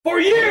For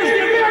years, the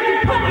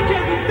American public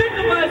has been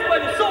victimized by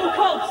the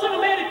so-called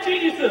cinematic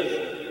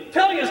geniuses,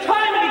 telling us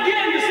time and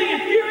again to see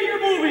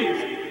inferior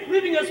movies,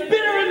 leaving us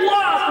bitter and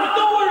lost with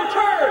nowhere to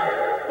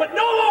turn. But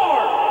no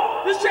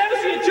more! This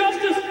travesty of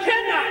justice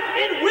cannot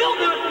and will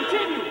not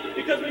continue,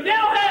 because we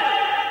now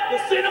have the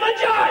Cinema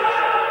Judge!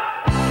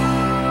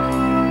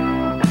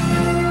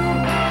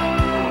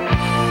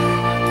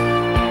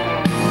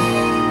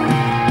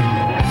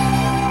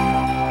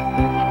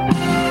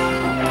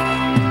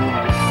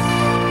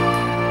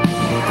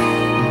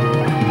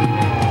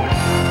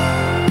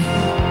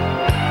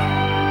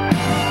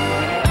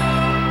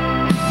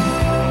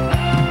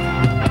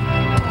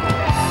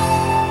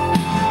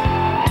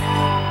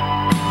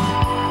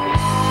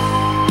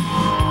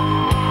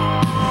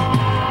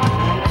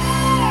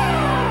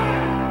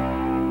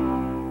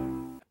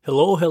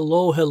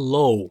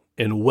 Hello,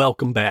 and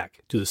welcome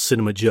back to the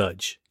Cinema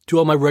Judge. To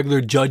all my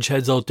regular judge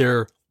heads out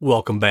there,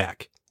 welcome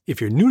back.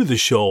 If you're new to the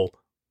show,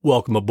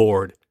 welcome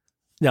aboard.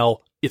 Now,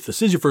 if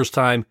this is your first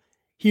time,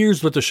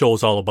 here's what the show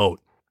is all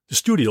about. The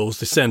studios,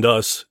 they send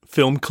us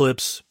film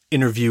clips,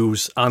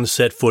 interviews,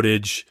 on-set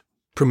footage,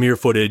 premiere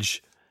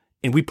footage,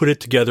 and we put it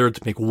together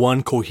to make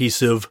one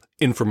cohesive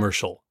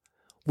infomercial.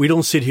 We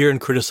don't sit here and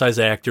criticize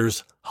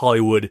actors,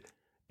 Hollywood,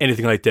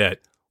 anything like that.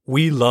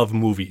 We love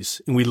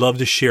movies, and we love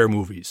to share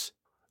movies.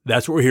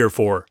 That's what we're here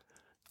for.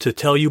 To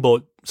tell you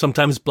about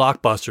sometimes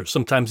blockbusters,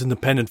 sometimes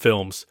independent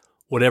films,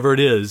 whatever it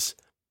is,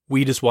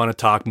 we just want to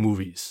talk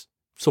movies.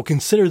 So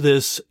consider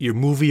this your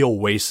movie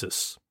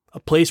oasis. A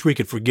place where you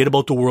can forget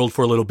about the world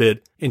for a little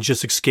bit and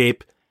just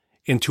escape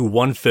into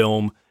one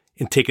film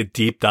and take a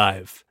deep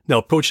dive. Now,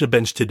 approaching the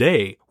bench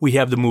today, we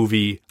have the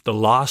movie The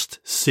Lost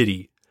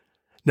City.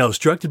 Now, it's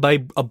directed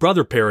by a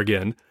brother pair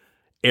again,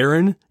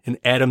 Aaron and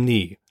Adam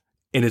Nee.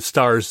 And it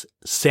stars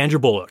Sandra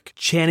Bullock,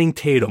 Channing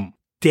Tatum,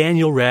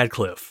 Daniel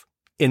Radcliffe,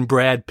 and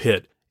Brad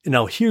Pitt. And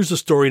now here's the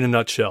story in a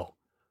nutshell.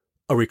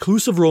 A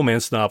reclusive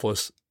romance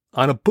novelist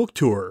on a book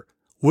tour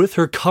with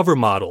her cover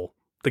model,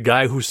 the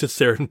guy who sits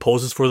there and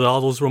poses for all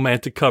those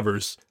romantic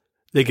covers,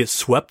 they get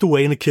swept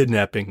away in a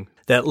kidnapping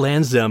that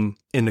lands them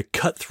in a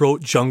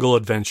cutthroat jungle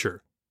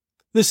adventure.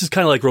 This is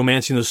kind of like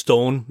Romancing the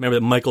Stone. Remember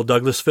that Michael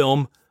Douglas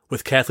film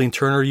with Kathleen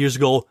Turner years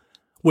ago?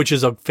 Which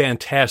is a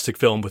fantastic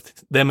film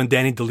with them and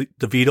Danny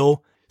DeVito.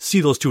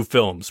 See those two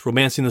films,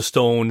 Romancing the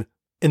Stone,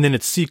 and then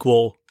its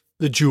sequel,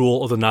 The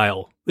Jewel of the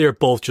Nile. They are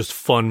both just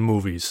fun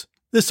movies.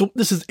 This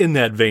is in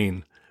that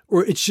vein,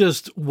 where it's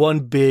just one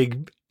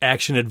big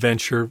action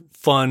adventure,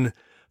 fun,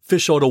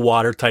 fish out of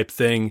water type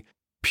thing,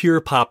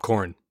 pure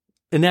popcorn.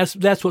 And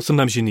that's what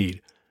sometimes you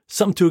need.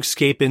 Something to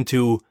escape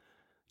into,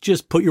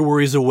 just put your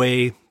worries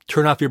away,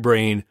 turn off your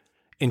brain,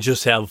 and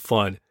just have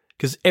fun.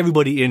 Because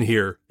everybody in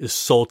here is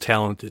so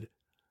talented.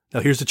 Now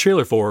here's the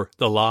trailer for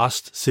The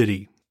Lost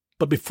City.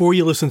 But before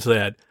you listen to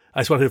that, I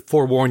just wanted to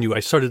forewarn you.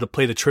 I started to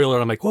play the trailer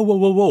and I'm like,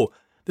 whoa.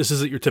 This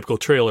isn't your typical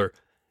trailer.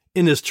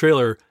 In this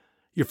trailer,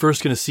 you're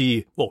first going to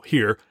see,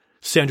 here,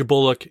 Sandra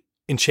Bullock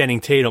and Channing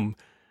Tatum.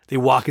 They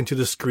walk into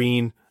the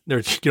screen. They're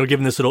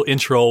giving this little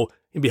intro.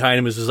 And behind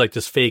them is just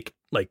this fake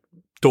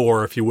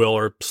door, if you will,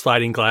 or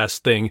sliding glass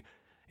thing.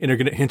 And they're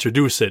going to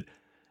introduce it.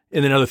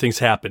 And then other things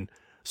happen.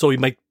 So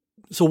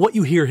what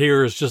you hear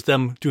here is just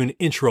them doing an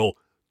intro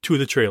to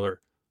the trailer.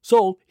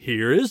 So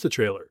here is the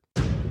trailer.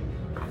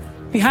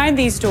 Behind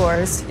these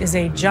doors is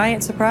a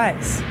giant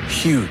surprise.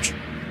 Huge.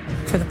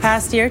 For the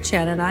past year,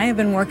 Chan and I have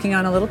been working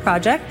on a little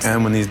project.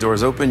 And when these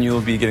doors open,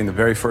 you'll be getting the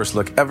very first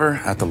look ever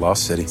at the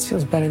Lost City. This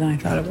feels better than I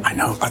thought it would. I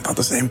know. I thought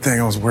the same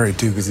thing. I was worried,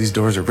 too, because these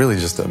doors are really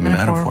just a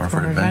metaphor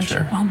for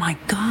adventure. Oh, my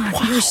God.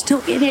 Wow. You're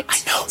still in it. I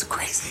know. It's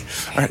crazy.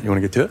 All right. You want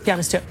to get to it? Yeah,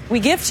 let's do it.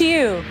 We give to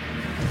you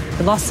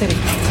the Lost City.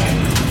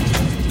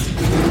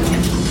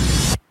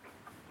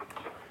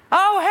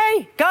 Oh,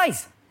 hey,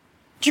 guys.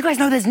 Do you guys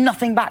know there's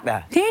nothing back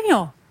there?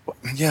 Daniel.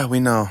 Yeah, we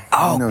know.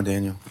 Oh. We know,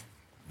 Daniel.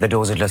 The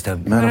doors are just a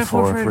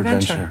Metaphor for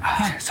adventure.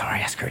 Oh,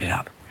 sorry, I screwed it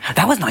up.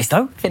 That was nice,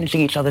 though, finishing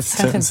each other's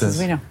Sentences,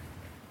 we know.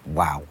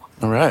 Wow.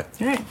 All right.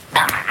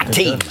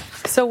 Team.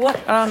 So what,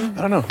 I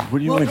don't know. What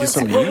do you want to get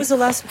something to What eat? was the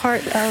last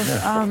part of,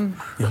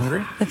 You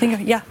hungry? the thing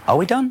of, yeah. Are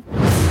we done?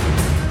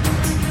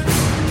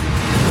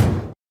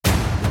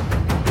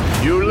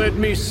 You led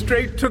me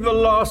straight to the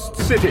Lost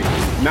City.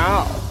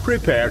 Now,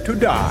 prepare to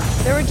die.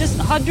 There were just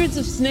hundreds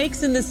of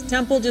snakes in this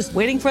temple just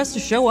waiting for us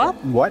to show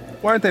up. What?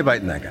 Why aren't they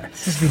biting that guy?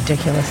 This is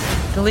ridiculous.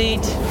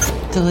 Delete.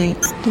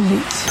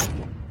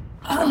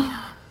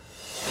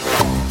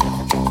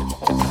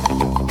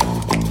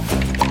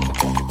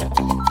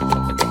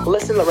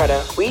 Listen,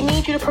 Loretta, we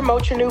need you to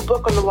promote your new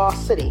book on the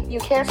Lost City. You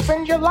can't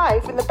spend your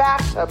life in the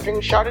bathtub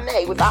drinking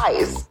Chardonnay with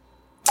ice.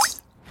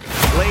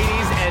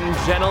 Ladies and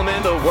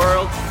gentlemen, the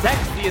world's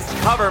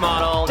sexiest cover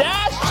model,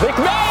 Dash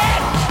McMahon!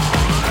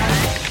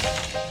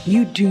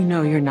 You do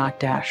know you're not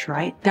Dash,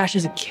 right? Dash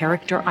is a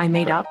character I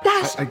made up.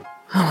 Dash! Oh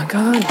my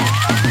God.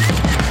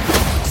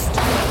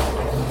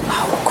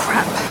 Oh,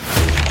 crap.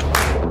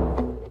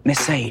 Miss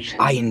Sage,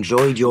 I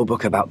enjoyed your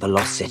book about the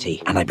Lost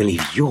City, and I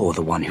believe you're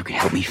the one who can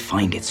help me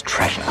find its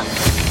treasure.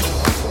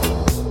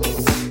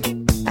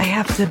 I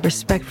have to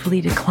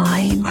respectfully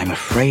decline. I'm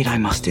afraid I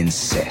must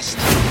insist.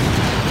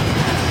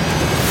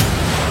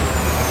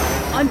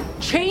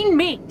 Unchain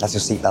me! That's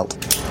your seatbelt.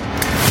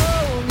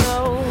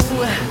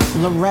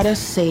 Loretta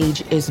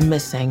Sage is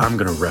missing. I'm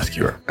gonna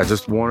rescue her. I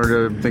just want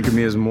her to think of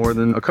me as more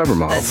than a cover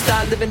model. Let's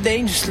start living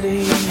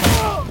dangerously.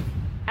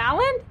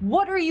 Alan,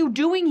 what are you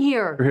doing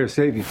here? We're here to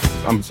save you.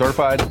 I'm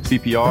certified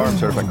CPR, I'm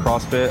certified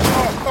CrossFit.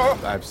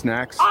 I have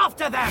snacks.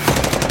 After them!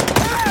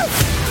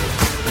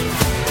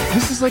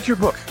 This is like your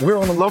book. We're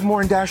on a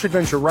Lovemore and Dash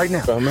adventure right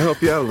now. I'm gonna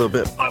help you out a little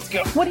bit. Let's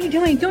go. What are you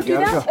doing? Don't do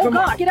that. Go. Oh,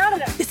 God, get out of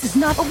there. This is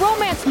not a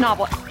romance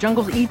novel.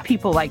 Jungles eat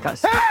people like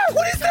us. Ah,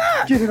 what is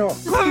that? Get it off.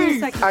 Just give me a Please.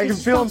 second. I can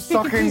Just feel him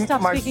stop speaking. Please sucking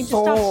stop my speaking. Just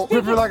soul. stop speaking.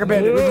 Ripper like a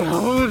bandit.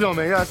 Don't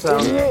make that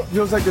sound.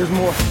 Feels like there's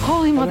more.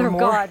 Holy Mother of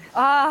more? God.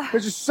 They're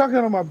just sucking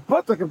on my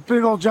butt like a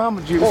big old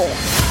Jamba Juice.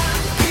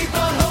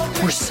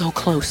 We're so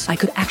close. I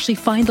could actually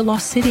find the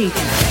lost city.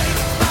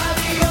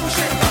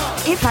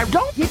 If I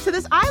don't get to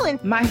this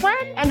island, my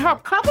friend and her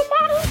cover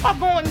model are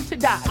going to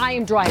die. I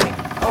am driving.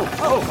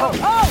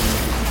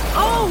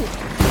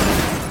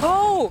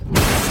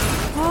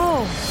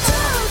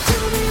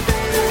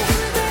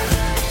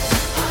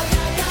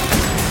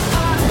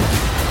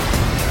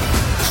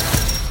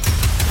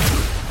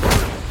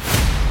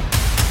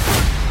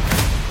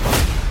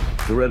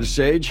 Loretta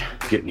Sage,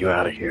 getting you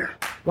out of here.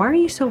 Why are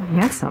you so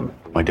handsome?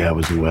 My dad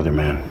was a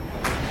weatherman.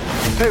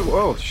 Hey,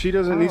 whoa, she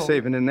doesn't need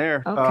saving in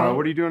there. Okay.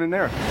 What are you doing in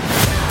there?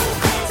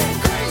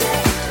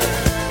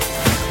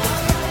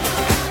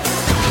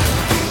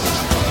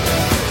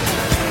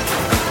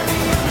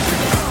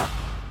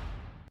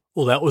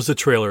 Well, that was the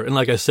trailer, and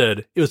like I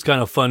said, it was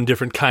kind of a fun,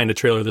 different kind of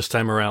trailer this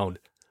time around.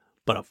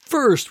 But up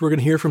first, we're going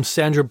to hear from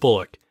Sandra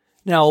Bullock.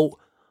 Now,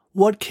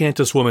 what can't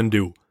this woman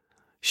do?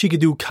 She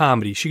could do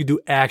comedy, she could do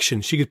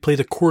action, she could play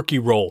the quirky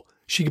role,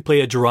 she could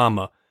play a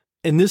drama.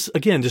 And this,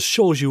 again, just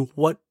shows you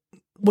what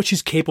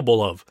she's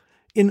capable of.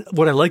 And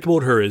what I like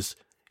about her is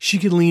she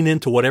can lean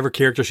into whatever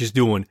character she's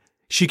doing.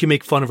 She can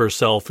make fun of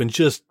herself and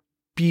just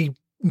be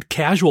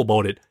casual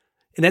about it.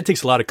 And that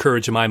takes a lot of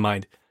courage in my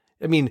mind.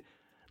 I mean,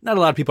 not a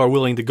lot of people are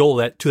willing to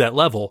go to that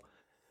level.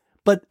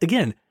 But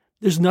again,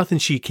 there's nothing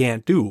she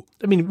can't do.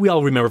 I mean, we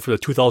all remember for the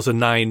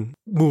 2009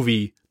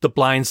 movie, The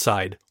Blind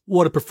Side.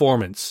 What a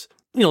performance.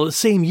 You know, the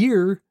same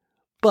year,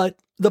 but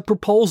The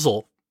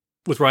Proposal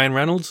with Ryan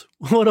Reynolds.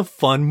 What a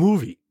fun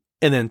movie.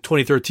 And then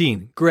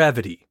 2013,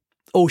 Gravity.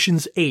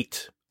 Ocean's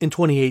 8 in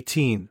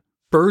 2018.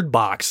 Bird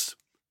Box.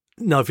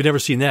 Now, if you've never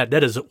seen that,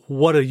 that is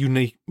what a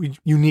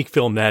unique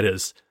film that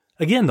is.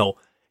 Again, though,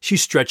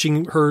 she's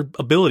stretching her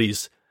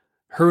abilities.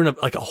 Her in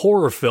like a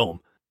horror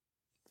film.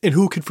 And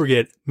who could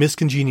forget Miss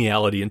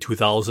Congeniality in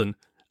 2000?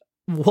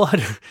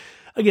 What?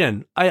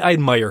 Again, I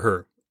admire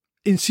her.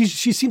 And she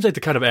seems like the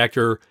kind of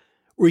actor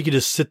where you could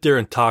just sit there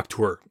and talk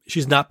to her.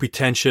 She's not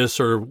pretentious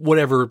or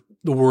whatever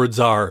the words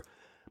are.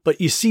 But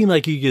you seem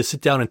like you could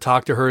sit down and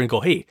talk to her and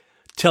go, hey,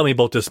 tell me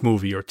about this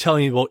movie or tell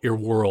me about your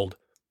world.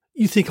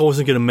 You think I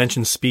wasn't going to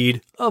mention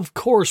Speed? Of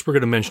course we're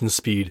going to mention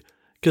Speed.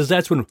 Because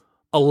that's when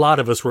a lot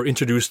of us were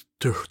introduced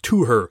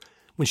to her,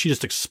 when she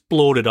just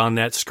exploded on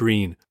that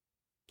screen.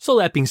 So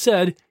that being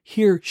said,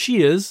 here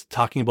she is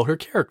talking about her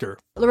character.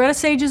 Loretta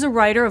Sage is a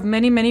writer of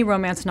many, many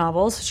romance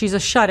novels. She's a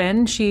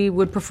shut-in. She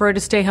would prefer to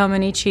stay home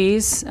and eat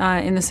cheese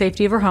in the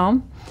safety of her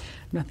home.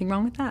 Nothing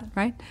wrong with that,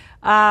 right?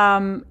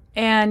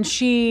 And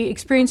she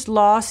experienced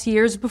loss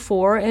years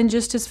before and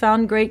just has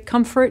found great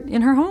comfort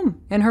in her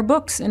home, in her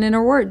books, and in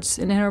her words,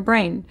 and in her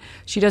brain.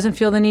 She doesn't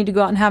feel the need to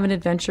go out and have an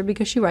adventure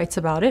because she writes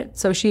about it.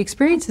 So she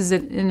experiences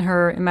it in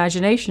her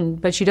imagination,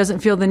 but she doesn't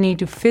feel the need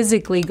to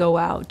physically go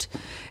out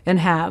and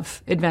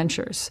have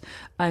adventures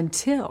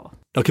until...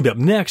 Now, coming up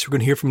next, we're going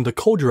to hear from the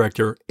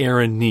co-director,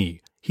 Aaron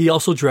Nee. He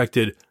also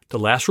directed The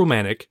Last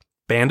Romantic,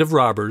 Band of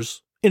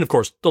Robbers, and of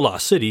course, The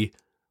Lost City,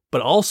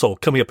 but also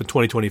coming up in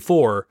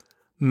 2024,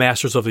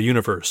 Masters of the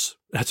Universe.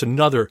 That's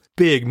another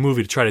big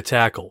movie to try to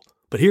tackle.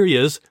 But here he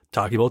is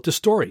talking about the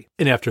story.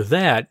 And after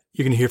that,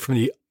 you're going to hear from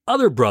the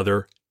other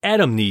brother,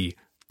 Adam Nee,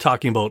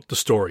 talking about the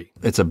story.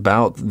 It's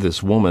about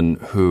this woman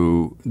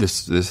who,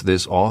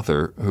 this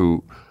author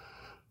who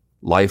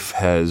life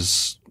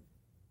has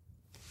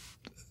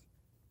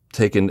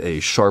taken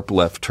a sharp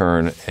left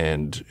turn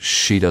and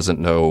she doesn't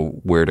know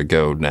where to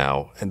go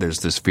now. And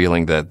there's this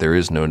feeling that there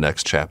is no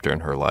next chapter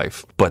in her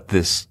life. But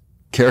this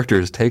character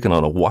is taken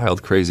on a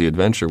wild, crazy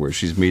adventure where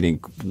she's meeting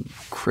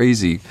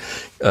crazy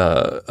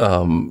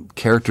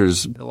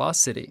characters. The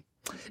Lost City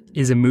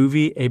is a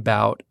movie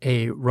about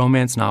a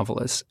romance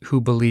novelist who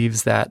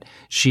believes that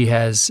she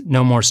has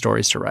no more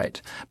stories to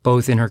write,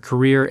 both in her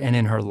career and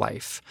in her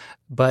life.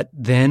 But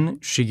then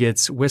she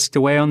gets whisked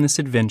away on this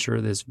adventure,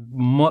 this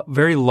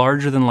very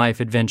larger-than-life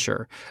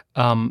adventure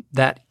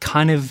that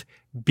kind of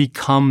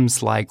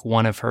becomes like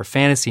one of her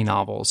fantasy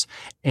novels.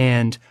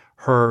 And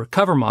her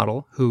cover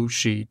model, who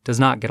she does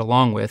not get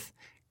along with,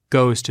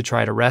 goes to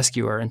try to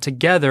rescue her. And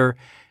together,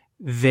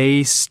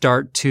 they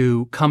start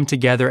to come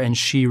together, and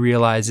she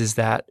realizes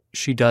that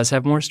she does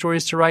have more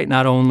stories to write,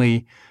 not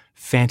only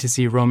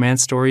fantasy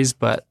romance stories,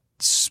 but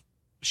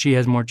she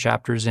has more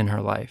chapters in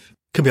her life.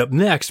 Coming up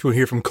next, we'll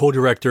hear from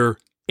co-director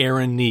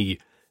Aaron Nee.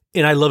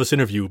 And I love this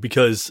interview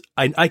because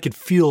I could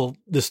feel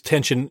this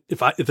tension if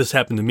this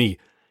happened to me.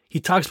 He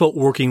talks about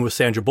working with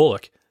Sandra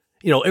Bullock.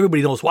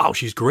 Everybody knows, wow,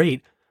 she's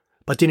great.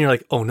 But then you're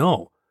like, oh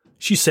no,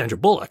 she's Sandra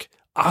Bullock,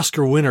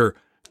 Oscar winner,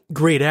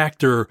 great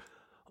actor.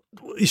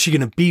 Is she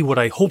going to be what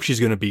I hope she's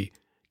going to be?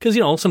 Because,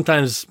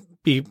 sometimes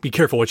be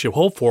careful what you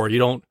hope for. You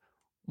don't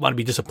want to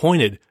be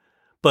disappointed.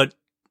 But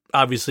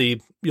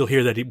obviously, you'll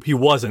hear that he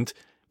wasn't,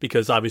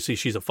 because obviously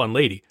she's a fun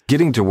lady.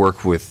 Getting to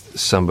work with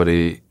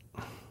somebody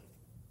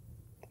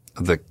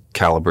of the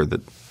caliber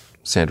that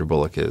Sandra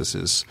Bullock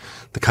is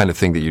the kind of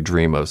thing that you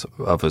dream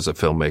of as a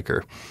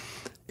filmmaker.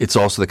 It's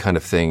also the kind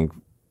of thing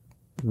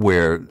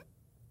where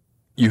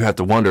you have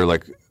to wonder,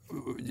 like,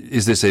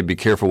 is this a be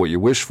careful what you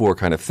wish for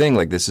kind of thing?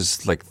 This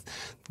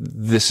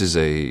is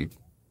a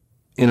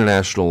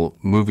international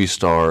movie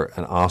star,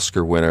 an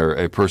Oscar winner,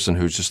 a person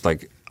who's just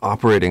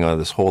operating on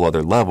this whole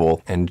other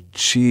level, and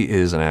she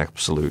is an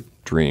absolute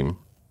dream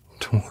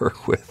to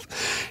work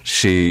with.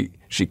 She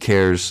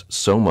cares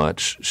so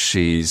much.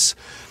 She's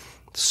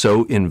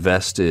so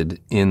invested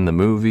in the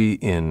movie,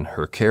 in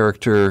her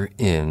character,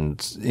 in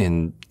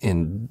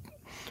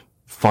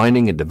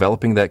finding and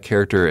developing that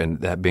character, and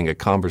that being a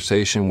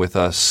conversation with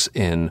us,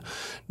 in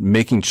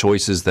making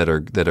choices that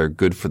are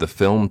good for the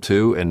film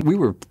too. And we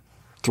were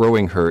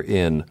throwing her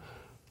in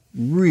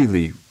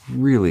really,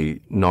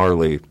 really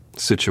gnarly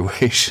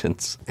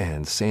situations.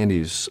 And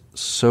Sandy's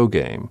so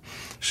game.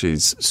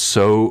 She's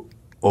so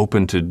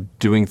open to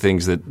doing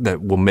things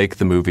that will make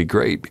the movie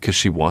great, because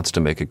she wants to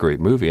make a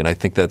great movie. And I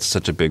think that's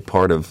such a big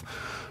part of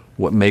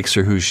what makes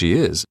her who she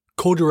is.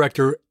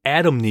 Co-director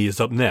Adam Nee is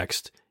up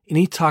next, and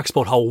he talks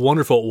about how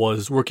wonderful it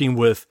was working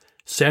with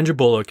Sandra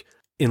Bullock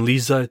and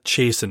Liza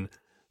Chasen,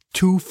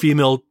 two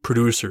female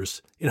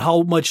producers, and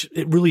how much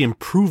it really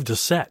improved the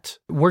set.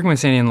 Working with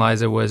Sandy and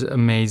Liza was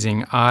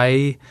amazing.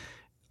 It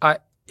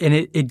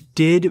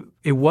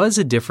was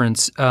a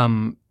difference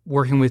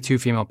working with two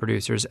female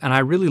producers, and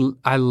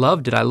I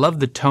loved it. I loved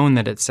the tone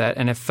that it set,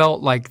 and it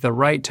felt like the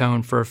right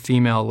tone for a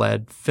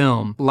female-led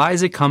film.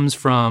 Liza comes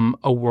from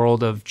a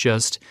world of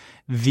just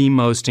the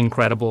most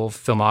incredible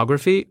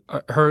filmography.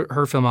 Her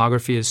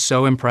filmography is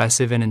so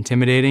impressive and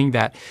intimidating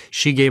that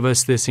she gave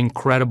us this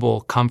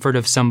incredible comfort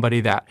of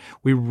somebody that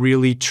we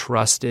really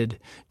trusted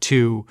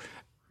to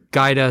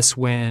guide us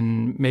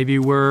when maybe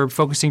we're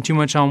focusing too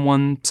much on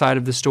one side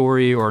of the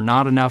story or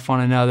not enough on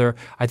another.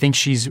 I think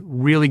she's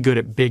really good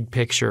at big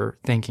picture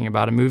thinking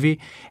about a movie,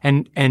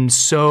 and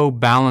so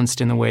balanced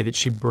in the way that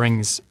she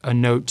brings a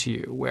note to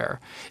you, where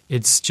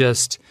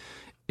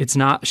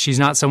she's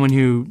not someone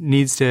who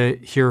needs to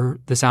hear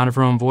the sound of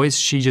her own voice.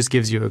 She just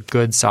gives you a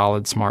good,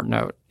 solid, smart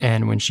note.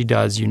 And when she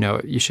does,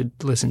 you should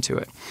listen to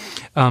it.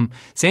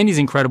 Sandy's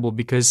incredible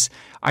because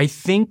I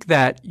think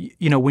that,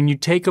 when you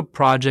take a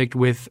project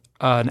with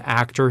an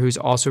actor who's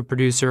also a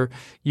producer,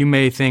 you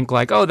may think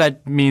oh,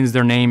 that means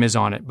their name is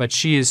on it. But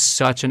she is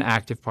such an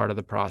active part of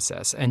the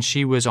process. And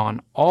she was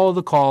on all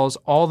the calls,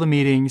 all the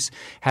meetings,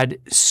 had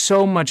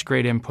so much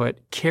great input,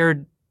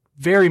 cared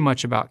very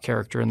much about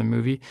character in the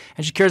movie,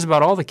 and she cares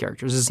about all the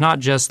characters. It's not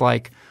just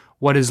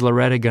what is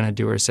Loretta going to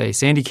do or say.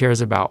 Sandy cares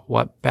about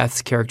what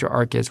Beth's character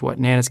arc is, what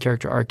Nana's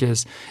character arc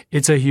is.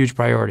 It's a huge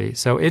priority.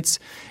 So it's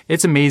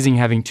amazing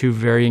having two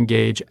very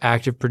engaged,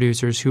 active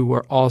producers who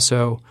were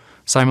also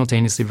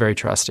simultaneously very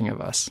trusting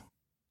of us.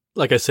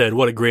 Like I said,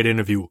 what a great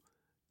interview.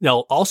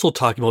 Now, also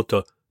talking about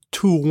the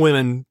two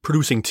women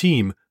producing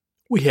team,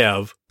 we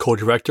have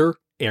co-director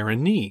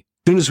Aaron Nee.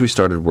 As soon as we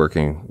started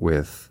working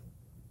with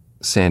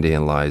Sandy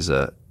and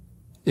Liza,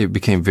 it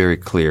became very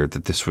clear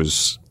that this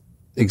was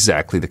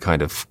exactly the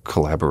kind of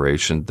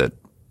collaboration that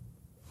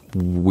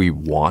we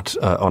want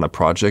on a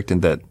project,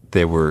 and that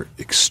they were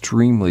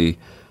extremely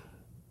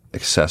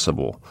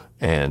accessible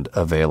and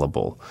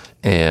available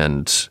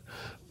and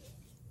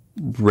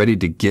ready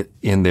to get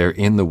in there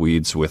in the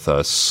weeds with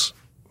us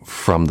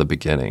from the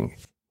beginning.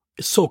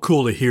 It's so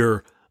cool to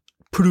hear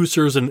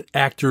producers and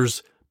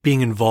actors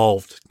being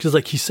involved, because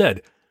like he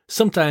said,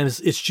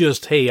 sometimes it's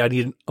just, hey, I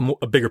need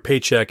a bigger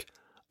paycheck.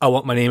 I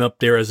want my name up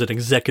there as an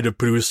executive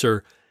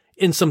producer.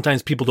 And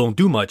sometimes people don't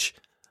do much,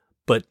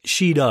 but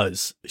she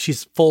does.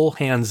 She's full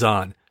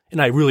hands-on,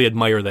 and I really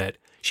admire that.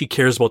 She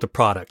cares about the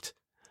product.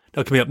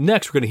 Now, coming up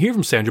next, we're going to hear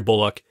from Sandra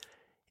Bullock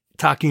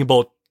talking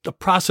about the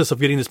process of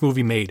getting this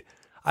movie made.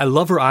 I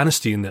love her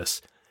honesty in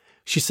this.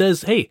 She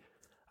says, hey,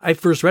 I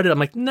first read it. I'm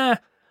like, nah,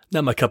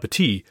 not my cup of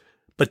tea.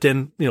 But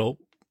then,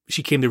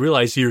 she came to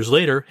realize years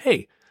later,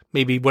 hey,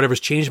 maybe whatever's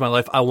changed in my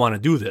life, I want to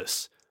do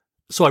this.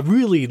 So I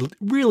really,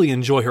 really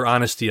enjoy her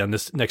honesty on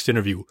this next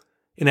interview.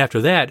 And after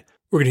that,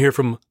 we're going to hear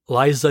from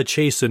Liza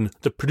Chasen,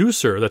 the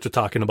producer that they're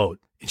talking about.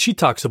 And she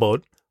talks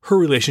about her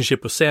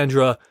relationship with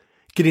Sandra,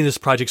 getting this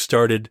project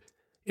started,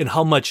 and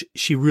how much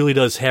she really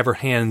does have her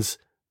hands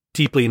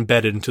deeply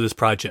embedded into this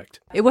project.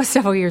 It was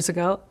several years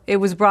ago. It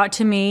was brought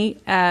to me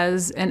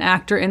as an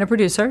actor and a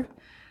producer.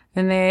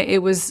 And I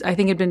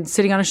think it had been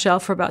sitting on a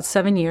shelf for about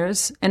 7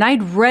 years. And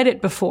I'd read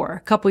it before,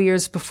 a couple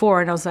years before,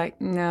 and I was like,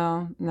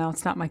 no,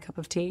 it's not my cup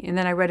of tea. And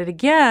then I read it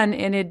again,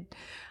 and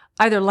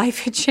either life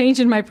had changed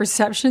and my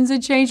perceptions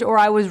had changed, or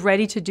I was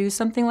ready to do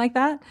something like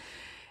that.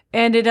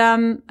 And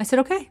I said,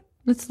 okay,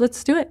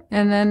 let's do it.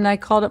 And then I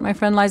called up my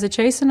friend Liza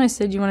Chase and I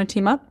said, you want to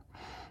team up?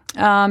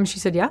 She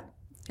said, yeah.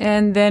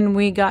 And then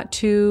we got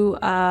to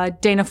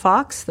Dana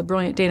Fox, the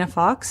brilliant Dana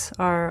Fox,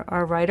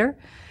 our writer,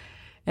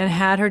 and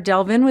had her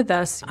delve in with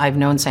us. I've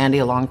known Sandy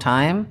a long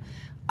time,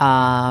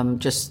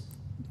 just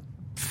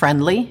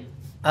friendly,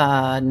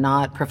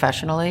 not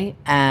professionally.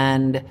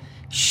 And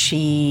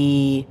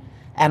she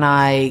and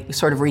I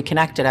sort of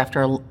reconnected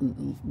after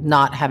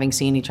not having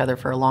seen each other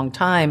for a long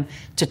time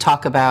to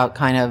talk about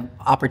kind of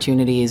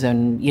opportunities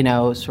and,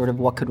 sort of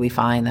what could we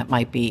find that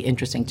might be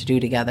interesting to do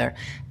together.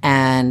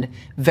 And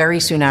very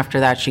soon after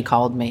that, she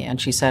called me and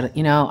she said,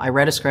 I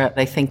read a script.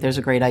 I think there's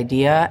a great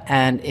idea.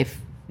 And if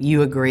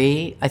you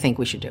agree, I think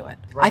we should do it.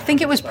 I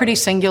think it was pretty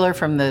singular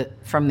from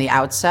the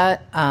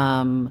outset.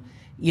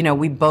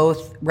 We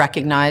both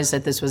recognized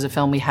that this was a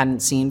film we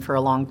hadn't seen for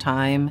a long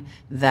time,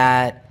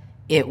 that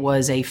it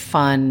was a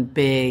fun,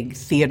 big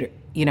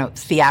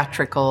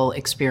theatrical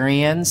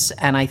experience.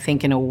 And I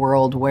think in a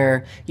world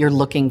where you're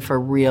looking for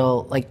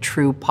real,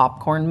 true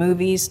popcorn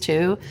movies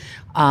too,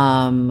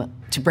 to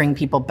bring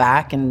people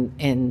back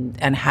and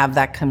have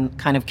that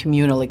kind of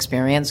communal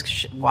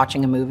experience,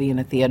 watching a movie in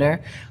a theater,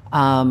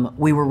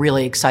 we were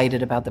really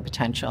excited about the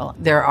potential.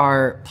 There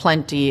are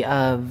plenty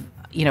of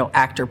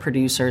actor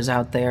producers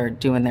out there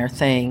doing their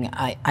thing.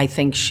 I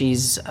think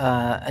she's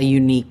a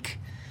unique.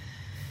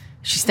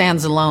 She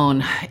stands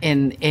alone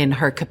in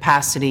her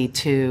capacity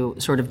to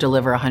sort of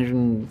deliver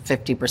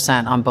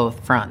 150% on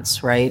both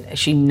fronts, right?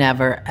 She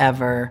never,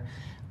 ever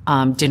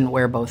didn't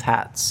wear both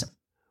hats.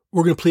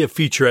 We're going to play a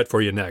featurette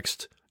for you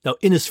next. Now,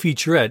 in this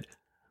featurette,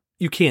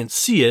 you can't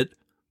see it,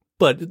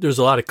 but there's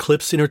a lot of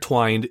clips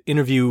intertwined,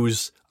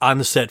 interviews,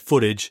 on-the-set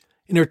footage,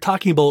 and they're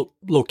talking about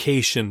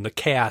location, the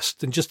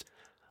cast, and just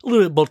a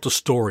little bit about the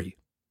story.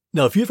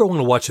 Now, if you ever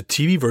want to watch a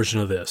TV version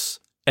of this,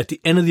 at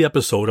the end of the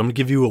episode, I'm going to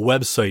give you a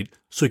website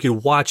so you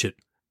can watch it.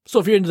 So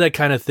if you're into that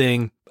kind of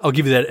thing, I'll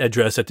give you that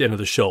address at the end of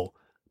the show.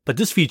 But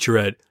this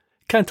featurette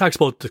kind of talks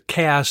about the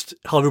cast,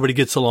 how everybody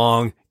gets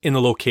along, and the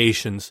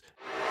locations.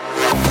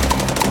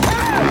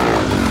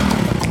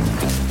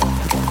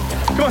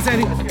 Come on,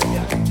 Sandy.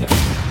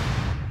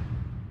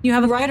 You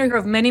have a writer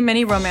of many,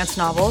 many romance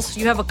novels.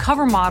 You have a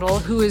cover model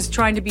who is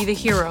trying to be the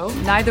hero.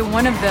 Neither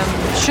one of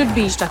them should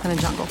be stuck in the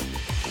jungle.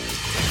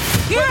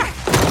 Yeah!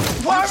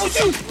 Why would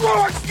you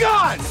throw a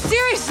gun?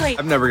 Seriously!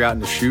 I've never gotten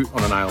to shoot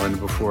on an island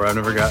before. I've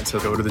never gotten to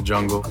go to the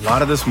jungle. A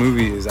lot of this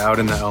movie is out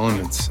in the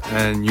elements,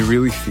 and you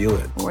really feel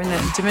it. We're in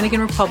the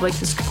Dominican Republic,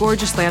 this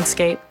gorgeous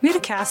landscape. We had a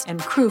cast and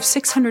crew of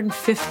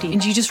 650,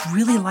 and you just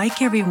really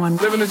like everyone.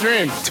 Living the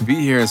dream. To be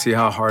here and see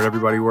how hard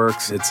everybody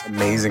works, it's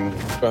amazing.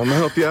 I'm gonna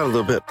help you out a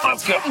little bit.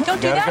 Let's go. Don't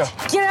do that.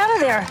 Go. Get out of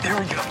there. There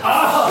we go.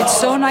 Oh. It's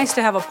so nice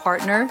to have a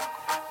partner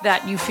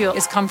that you feel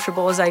as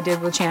comfortable as I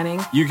did with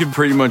Channing. You could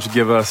pretty much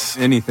give us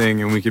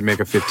anything and we could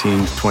make a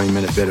 15 to 20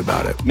 minute bit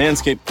about it.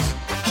 Manscaped.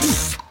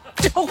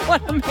 Don't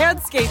want to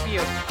manscape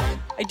you.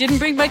 I didn't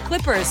bring my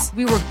clippers.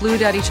 We were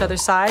glued at each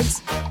other's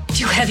sides.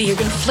 Too heavy. You're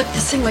going to flip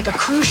this thing like a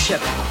cruise ship.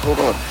 Hold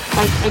on.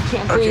 I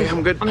can't breathe. Okay,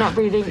 I'm good. I'm not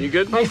breathing. Are you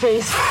good? My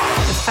face.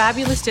 The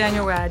fabulous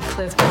Daniel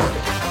Radcliffe.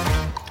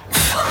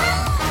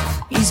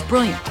 He's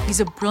brilliant. He's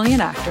a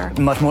brilliant actor.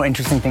 Much more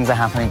interesting things are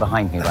happening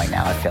behind me right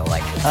now, I feel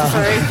like.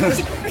 Sorry.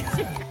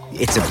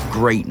 It's a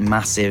great,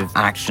 massive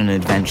action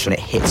adventure. It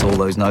hits all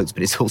those notes,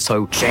 but it's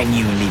also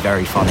genuinely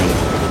very funny.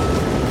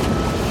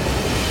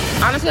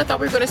 Honestly, I thought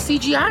we were going to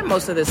CGI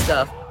most of this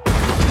stuff.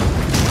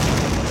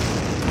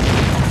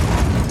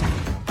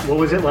 What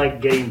was it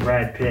like getting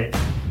Brad Pitt?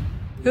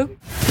 Who?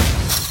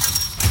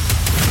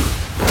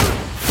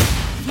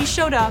 He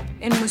showed up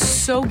and was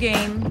so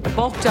game,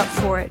 bulked up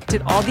for it,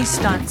 did all these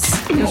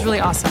stunts. It was really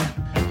awesome.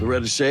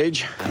 Loretta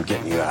Sage, I'm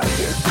getting you out of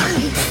here.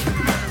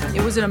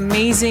 It was an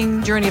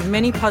amazing journey of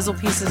many puzzle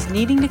pieces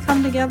needing to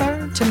come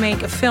together to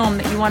make a film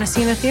that you want to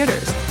see in the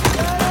theaters.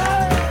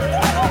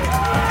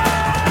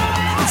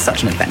 It's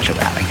such an adventure we're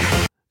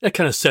having. That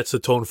kind of sets the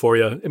tone for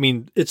you. I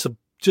mean, it's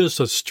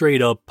just a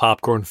straight-up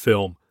popcorn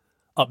film.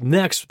 Up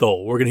next,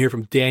 though, we're going to hear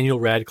from Daniel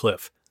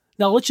Radcliffe.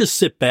 Now, let's just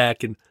sit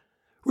back and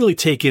really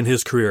take in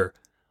his career.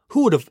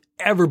 Who would have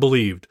ever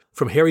believed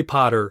from Harry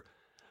Potter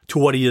to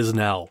what he is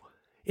now?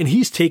 And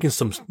he's taken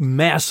some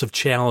massive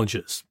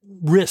challenges,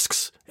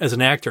 risks as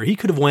an actor. He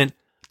could have went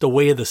the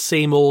way of the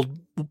same old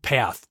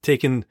path,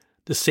 taken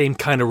the same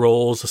kind of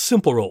roles, the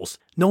simple roles.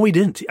 No, he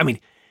didn't. I mean,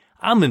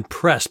 I'm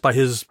impressed by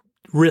his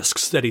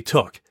risks that he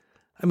took.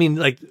 I mean,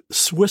 like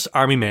Swiss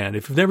Army Man,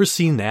 if you've never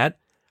seen that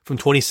from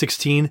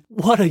 2016,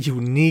 what a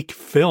unique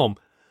film,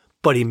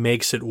 but he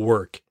makes it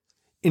work.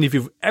 And if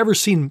you've ever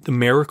seen the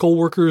Miracle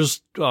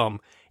Workers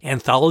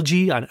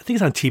anthology, I think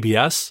it's on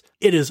TBS,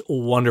 it is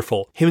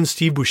wonderful. Him and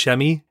Steve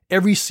Buscemi,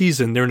 every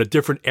season they're in a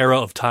different era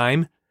of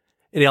time,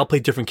 and they all play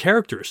different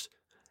characters.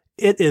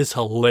 It is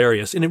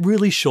hilarious, and it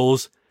really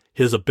shows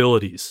his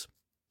abilities.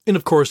 And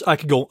of course, I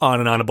could go on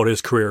and on about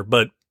his career,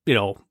 but,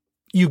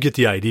 you get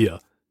the idea.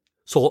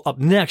 So up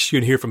next, you're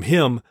going to hear from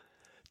him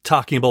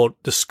talking about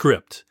the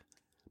script.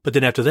 But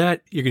then after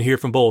that, you're going to hear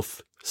from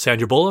both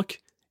Sandra Bullock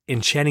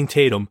and Channing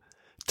Tatum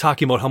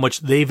talking about how much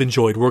they've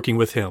enjoyed working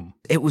with him.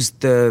 It was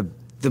the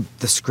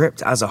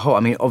script as a whole. I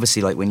mean,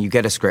 obviously, like, when you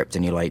get a script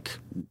and you're like,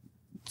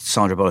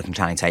 Sandra Bullock and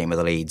Channing Tatum are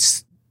the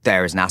leads,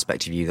 there is an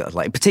aspect of you that,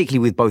 like, particularly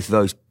with both of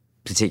those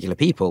particular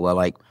people, where,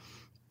 like,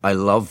 I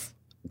love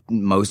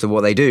most of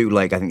what they do.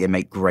 Like, I think they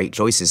make great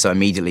choices. So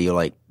immediately you're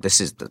like,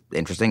 this is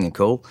interesting and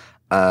cool.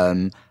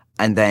 And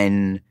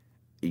then,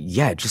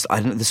 yeah, just, I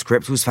don't know, the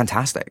script was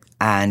fantastic.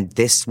 And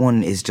this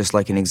one is just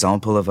like an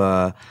example of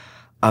a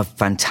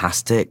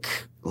fantastic,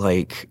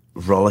 like,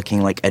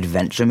 rollicking, like,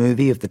 adventure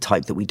movie of the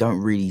type that we don't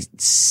really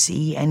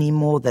see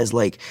anymore. There's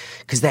like,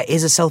 because there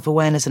is a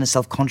self-awareness and a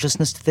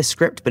self-consciousness to this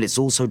script, but it's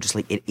also just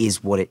like, it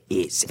is what it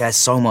is. There's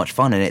so much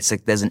fun, and it's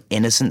like, there's an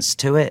innocence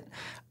to it.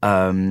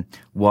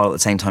 While at the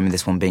same time in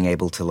this one being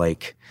able to,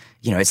 like,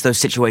 you know, it's those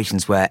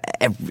situations where,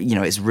 you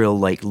know, it's real,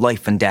 like,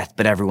 life and death,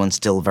 but everyone's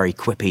still very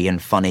quippy and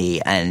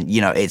funny, and,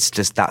 you know, it's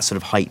just that sort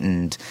of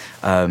heightened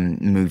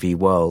movie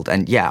world.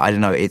 And yeah, I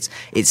don't know, it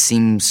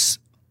seems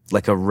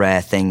like a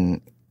rare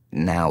thing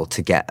now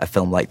to get a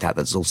film like that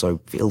that's also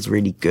feels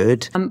really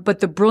good. But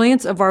the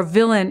brilliance of our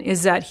villain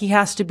is that he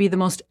has to be the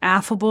most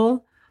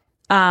affable,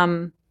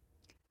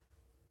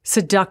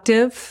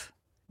 seductive,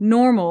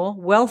 normal,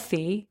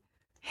 wealthy,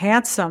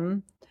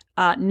 handsome,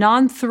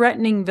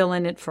 non-threatening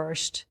villain at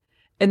first.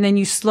 And then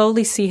you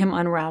slowly see him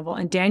unravel.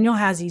 And Daniel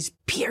has these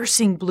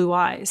piercing blue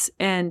eyes.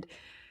 And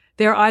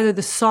they're either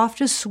the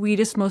softest,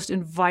 sweetest, most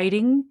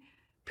inviting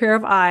pair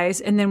of eyes.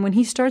 And then when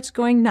he starts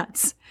going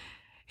nuts,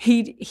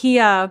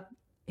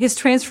 his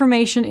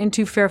transformation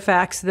into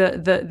Fairfax,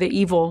 the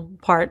evil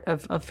part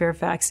of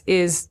Fairfax,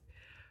 is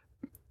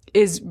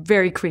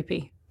very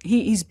creepy.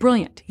 He's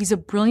brilliant. He's a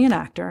brilliant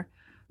actor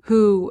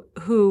who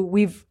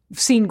we've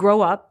seen grow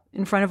up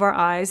in front of our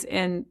eyes.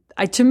 And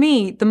to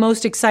me, the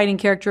most exciting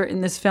character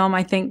in this film,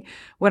 I think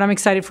what I'm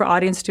excited for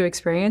audience to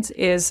experience,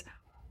 is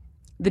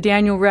the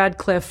Daniel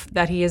Radcliffe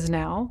that he is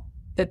now,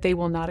 that they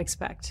will not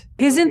expect.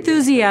 His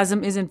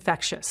enthusiasm is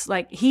infectious.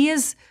 Like, he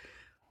is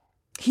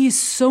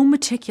so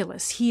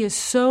meticulous. He is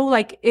so,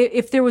 like,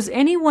 if there was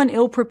anyone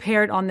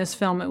ill-prepared on this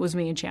film, it was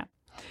me and Champ.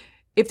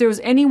 If there was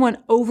anyone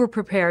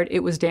over-prepared, it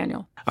was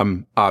Daniel.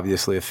 I'm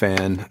obviously a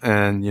fan,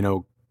 and, you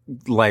know,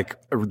 like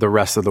the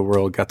rest of the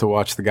world, got to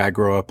watch the guy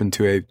grow up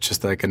into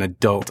just like an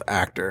adult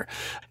actor.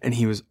 And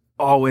he was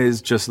always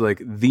just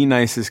like the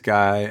nicest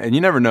guy. And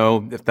you never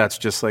know if that's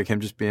just like him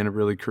just being a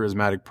really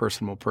charismatic,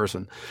 personable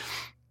person.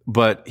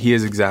 But he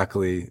is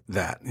exactly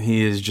that.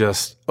 He is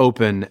just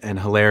open and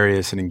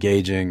hilarious and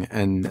engaging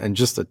and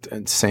just an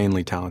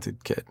insanely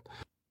talented kid.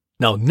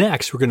 Now,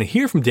 next, we're going to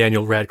hear from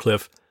Daniel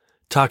Radcliffe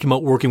talking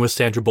about working with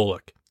Sandra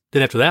Bullock.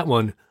 Then after that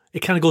one,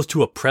 it kind of goes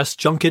to a press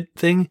junket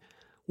thing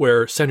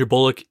where Sandra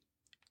Bullock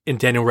and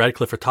Daniel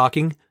Radcliffe are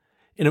talking.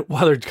 And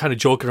while they're kind of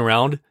joking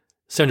around,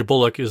 Sandra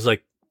Bullock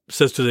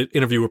says to the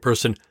interviewer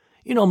person,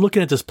 you know, I'm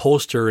looking at this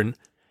poster and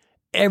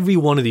every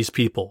one of these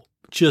people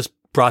just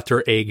brought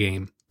their A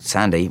game.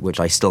 Sandy,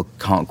 which I still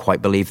can't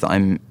quite believe that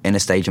I'm in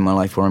a stage in my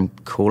life where I'm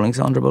calling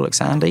Sandra Bullock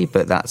Sandy,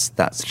 but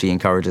that's she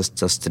encourages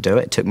us to do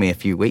it. It took me a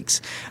few weeks.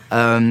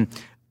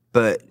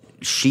 But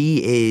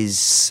she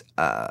is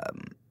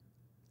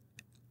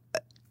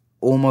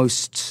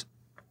almost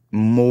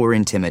more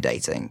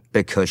intimidating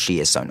because she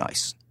is so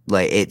nice.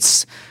 Like,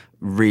 it's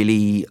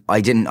really,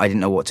 I didn't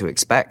know what to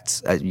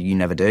expect. You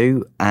never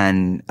do.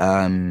 And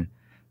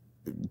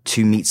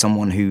to meet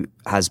someone who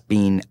has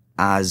been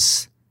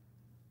as,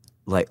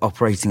 like,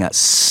 operating at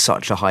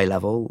such a high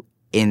level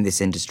in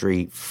this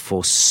industry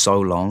for so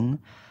long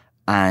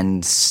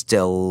and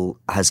still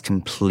has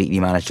completely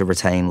managed to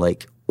retain,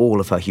 like,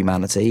 all of her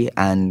humanity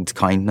and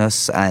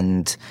kindness,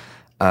 and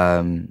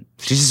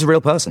she's just a real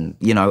person,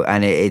 you know,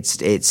 and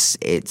it's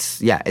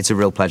a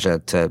real pleasure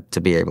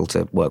to be able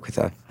to work with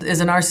her.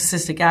 As a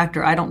narcissistic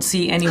actor, I don't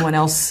see anyone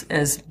else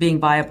as being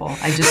viable.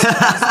 I just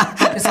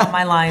focus on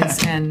my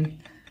lines and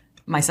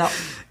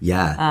myself.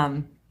 Yeah.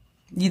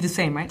 You the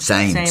same, right?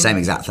 Same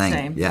exact thing.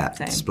 Same, yeah.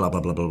 Same. Just blah, blah,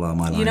 blah, blah, blah,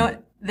 my line. You know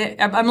what?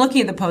 I'm looking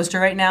at the poster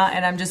right now,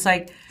 and I'm just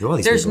like,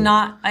 there's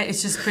not,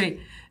 it's just pretty,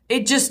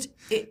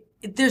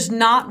 there's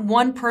not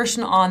one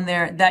person on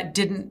there that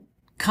didn't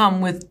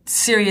come with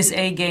serious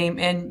A game,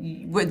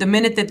 and the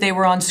minute that they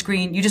were on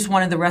screen, you just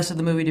wanted the rest of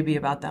the movie to be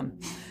about them.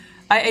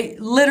 I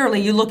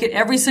literally, you look at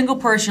every single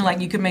person, like,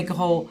 you could make a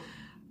whole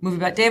movie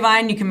about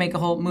Da'Vine, you can make a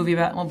whole movie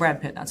about, well,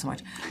 Brad Pitt, not so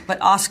much,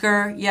 but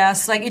Oscar,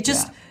 yes, like, it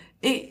just,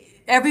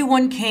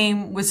 everyone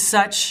came with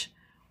such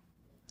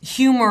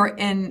humor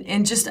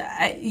and just,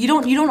 you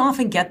don't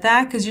often get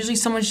that, because usually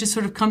someone just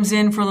sort of comes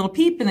in for a little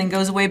peep and then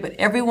goes away, but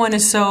everyone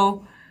is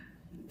so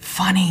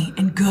funny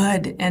and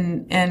good,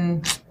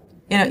 and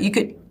you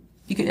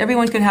know,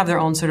 everyone could have their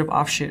own sort of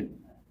offshoot.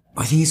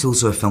 I think it's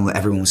also a film that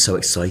everyone was so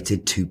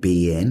excited to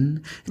be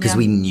in because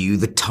we knew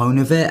the tone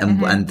of it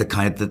and the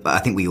kind of, I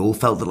think we all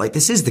felt that, like,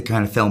 this is the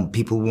kind of film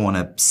people want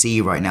to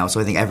see right now. So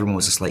I think everyone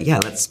was just like, yeah,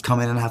 let's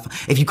come in and have fun.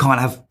 If you can't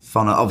have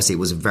fun, obviously it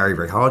was a very,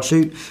 very hard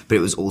shoot, but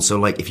it was also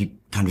like, if you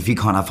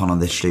can't have fun on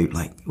this shoot,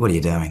 like, what are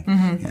you doing?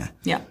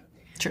 Yeah,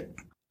 true.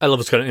 I love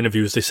this kind of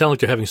interviews. They sound like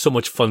they're having so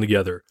much fun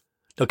together.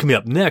 Now, coming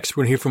up next,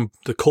 we're going to hear from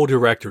the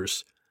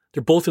co-directors.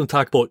 They're both going to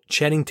talk about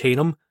Channing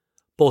Tatum,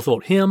 both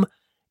about him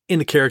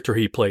and the character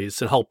he plays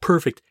and how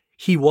perfect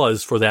he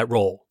was for that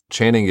role.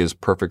 Channing is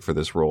perfect for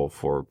this role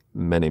for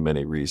many,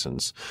 many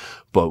reasons.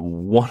 But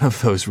one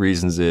of those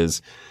reasons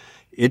is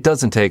it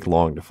doesn't take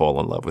long to fall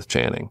in love with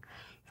Channing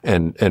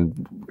and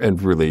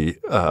really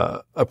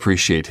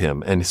appreciate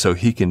him. And so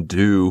you can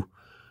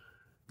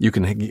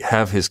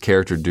have his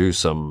character do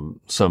some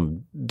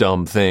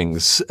dumb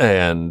things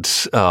and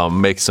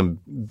make some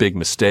big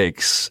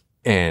mistakes,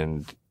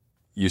 and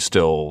you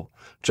still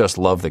just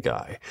love the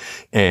guy.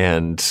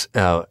 And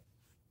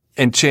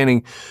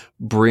Channing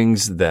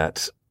brings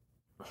that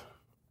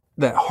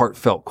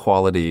heartfelt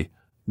quality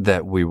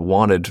that we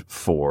wanted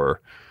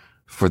for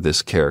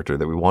this character,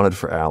 that we wanted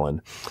for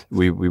Alan.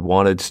 We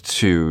wanted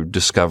to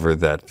discover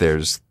that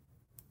there's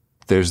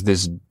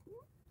this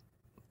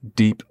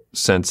deep,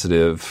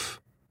 sensitive,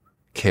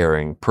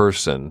 caring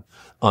person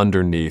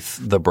underneath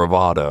the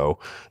bravado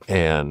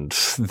and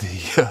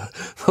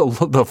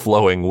the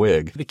flowing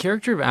wig. The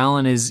character of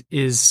Alan is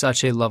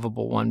such a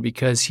lovable one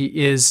because he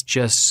is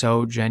just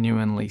so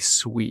genuinely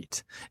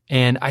sweet.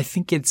 And I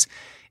think it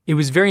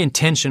was very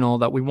intentional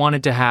that we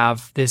wanted to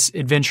have this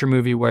adventure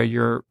movie where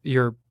your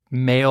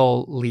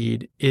male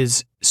lead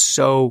is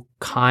so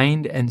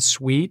kind and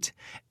sweet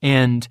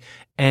and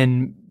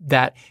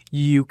that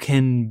you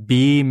can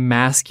be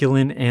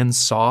masculine and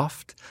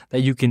soft,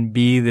 that you can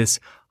be this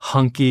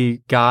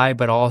hunky guy,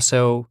 but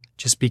also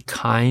just be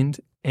kind.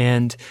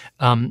 And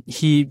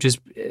he just,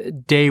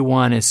 day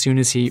one, as soon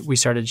as we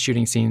started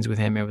shooting scenes with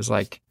him, it was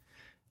like,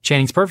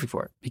 Channing's perfect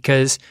for it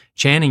because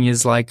Channing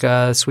is like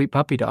a sweet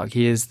puppy dog.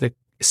 He is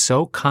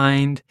so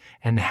kind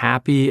and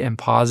happy and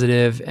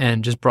positive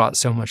and just brought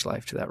so much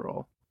life to that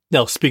role.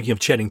 Now, speaking of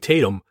Channing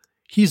Tatum,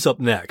 he's up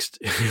next.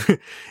 And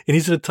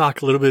he's going to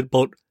talk a little bit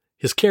about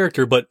his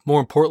character, but more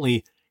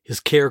importantly, his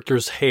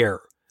character's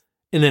hair.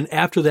 And then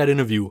after that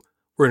interview,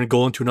 we're going to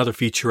go into another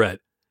featurette.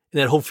 And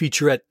that whole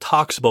featurette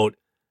talks about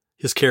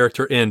his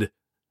character and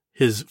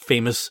his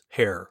famous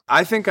hair.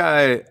 I think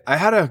I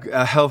had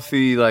a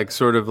healthy,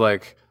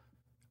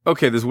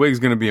 okay, this wig's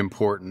going to be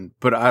important,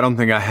 but I don't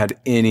think I had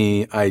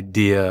any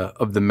idea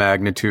of the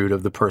magnitude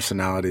of the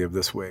personality of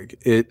this wig.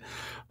 And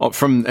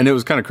it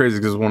was kind of crazy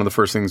because one of the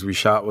first things we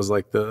shot was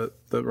like the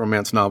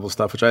romance novel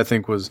stuff, which I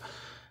think was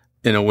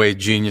in a way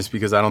genius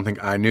because I don't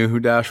think I knew who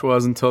Dash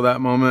was until that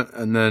moment.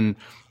 And then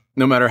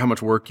no matter how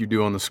much work you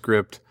do on the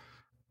script,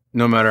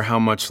 no matter how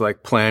much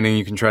like planning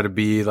you can try to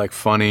be like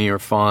funny or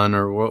fun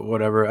or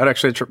whatever. I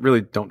actually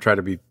really don't try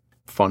to be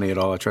funny at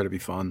all. I try to be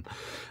fun.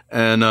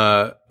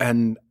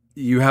 And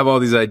you have all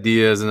these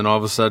ideas, and then all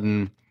of a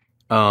sudden,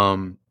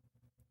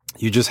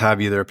 you just have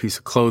either a piece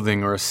of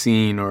clothing or a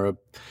scene or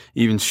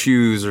even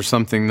shoes or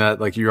something that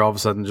like you're all of a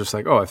sudden just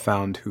like, oh, I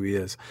found who he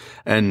is.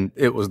 And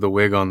it was the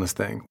wig on this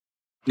thing.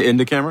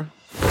 Into camera.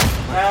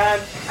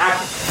 And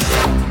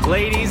action.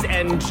 Ladies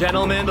and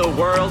gentlemen, the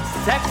world's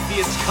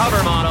sexiest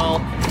cover model,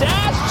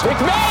 Dash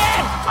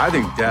McMahon! I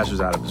think Dash is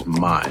out of his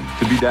mind.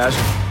 To be Dash,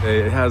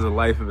 it has a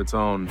life of its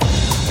own.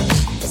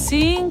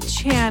 Seeing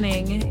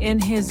Channing in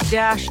his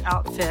Dash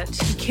outfit,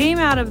 he came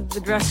out of the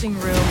dressing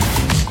room.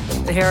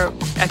 The hair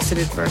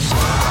exited first,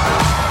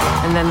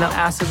 and then the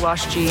acid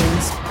wash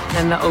jeans,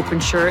 then the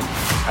open shirt.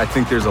 I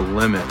think there's a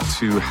limit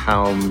to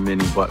how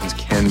many buttons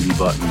can be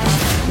buttoned,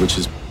 which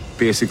is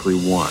basically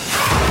one.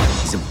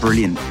 He's a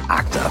brilliant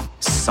actor.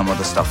 Some of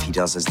the stuff he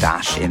does as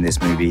Dash in this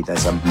movie,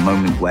 there's a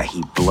moment where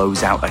he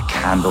blows out a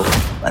candle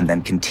and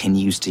then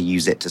continues to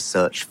use it to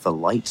search for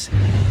light.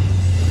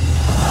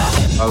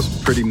 I was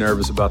pretty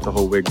nervous about the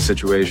whole wig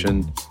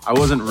situation. I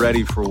wasn't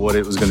ready for what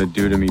it was going to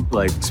do to me,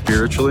 like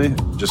spiritually.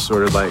 Just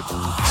sort of like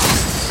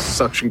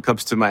suction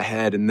cups to my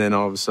head, and then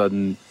all of a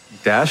sudden,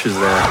 Dash is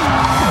there.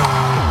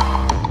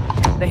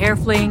 The hair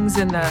flings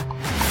and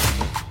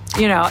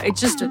it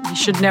just, you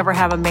should never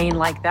have a mane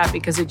like that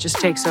because it just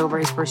takes over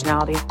his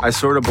personality. I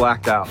sort of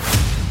blacked out.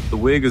 The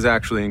wig is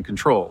actually in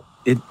control.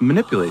 It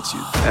manipulates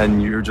you,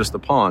 and you're just a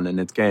pawn in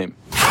its game.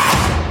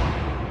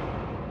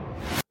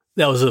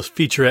 That was a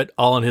featurette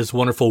all on his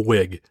wonderful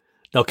wig.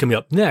 Now, coming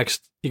up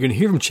next, you're going to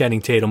hear from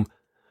Channing Tatum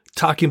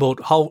talking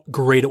about how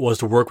great it was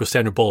to work with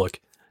Sandra Bullock,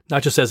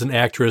 not just as an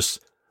actress,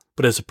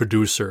 but as a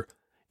producer.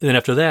 And then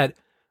after that,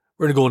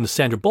 we're going to go into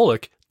Sandra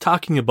Bullock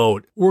talking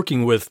about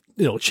working with,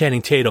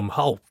 Channing Tatum,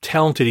 how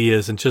talented he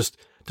is, and just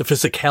the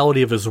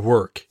physicality of his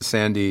work.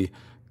 Sandy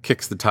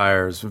kicks the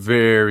tires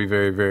very,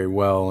 very, very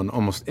well in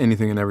almost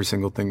anything and every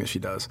single thing that she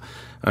does.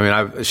 I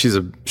mean, she's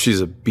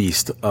a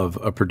beast of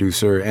a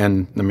producer,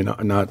 and I mean,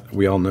 not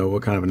we all know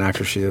what kind of an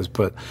actress she is,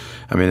 but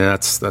I mean,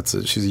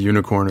 she's a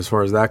unicorn as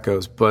far as that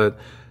goes. But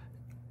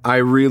I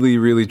really,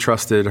 really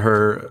trusted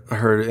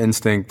her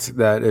instinct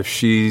that if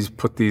she's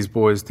put these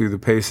boys through the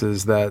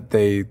paces, that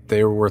they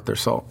were worth their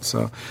salt.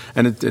 So,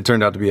 and it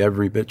turned out to be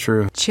every bit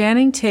true.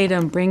 Channing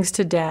Tatum brings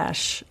to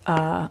Dash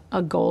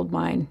a gold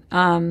mine.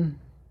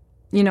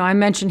 I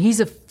mentioned he's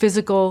a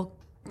physical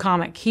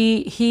comic.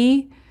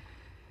 He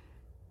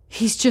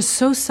he's just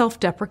so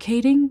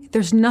self-deprecating.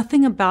 There's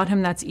nothing about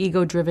him that's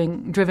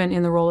ego-driven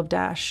in the role of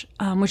Dash,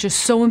 which is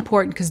so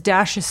important because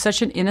Dash is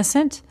such an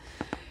innocent.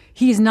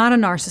 He's not a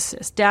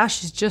narcissist.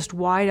 Dash is just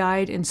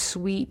wide-eyed and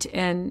sweet,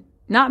 and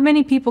not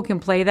many people can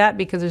play that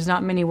because there's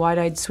not many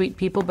wide-eyed, sweet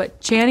people, but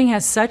Channing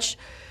has such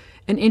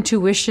an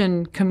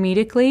intuition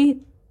comedically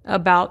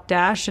about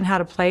Dash and how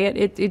to play it.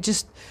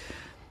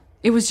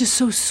 It was just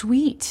so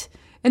sweet.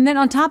 And then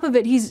on top of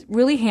it, he's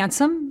really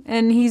handsome,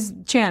 and he's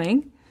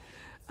Channing.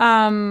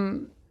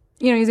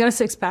 He's got a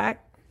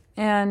six-pack,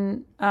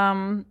 and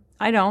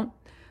I don't.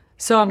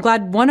 So I'm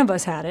glad one of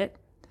us had it,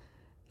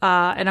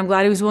 and I'm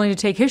glad he was willing to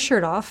take his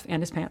shirt off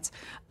and his pants,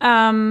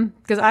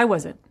 because I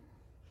wasn't.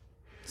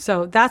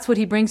 So that's what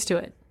he brings to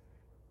it.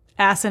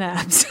 Ass and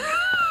abs.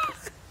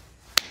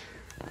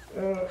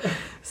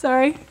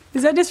 Sorry,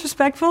 is that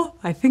disrespectful?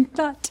 I think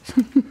not.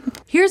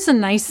 Here's the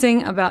nice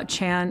thing about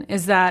Chan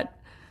is that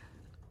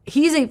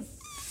he's a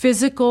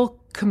physical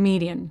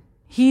comedian.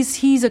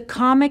 He's a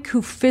comic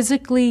who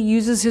physically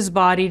uses his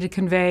body to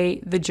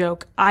convey the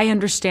joke. I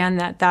understand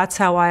that. That's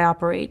how I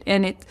operate.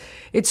 And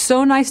it's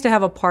so nice to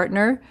have a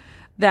partner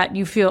that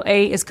you feel,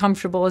 A, as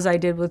comfortable as I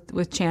did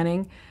with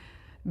Channing.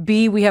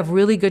 B, we have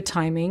really good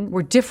timing.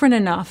 We're different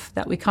enough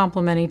that we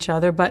complement each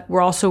other, but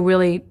we're also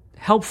really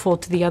helpful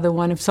to the other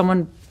one. If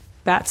someone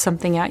bats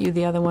something at you,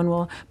 the other one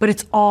will. But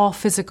it's all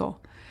physical.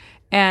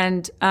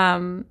 And,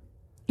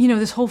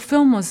 this whole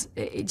film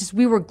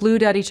we were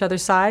glued at each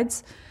other's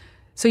sides.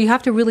 So you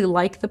have to really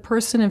like the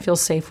person and feel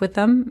safe with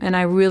them, and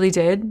I really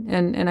did,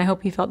 and I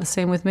hope he felt the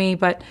same with me,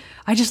 but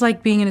I just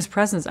like being in his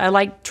presence. I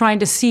like trying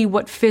to see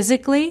what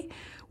physically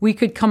we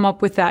could come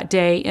up with that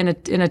day in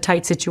a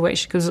tight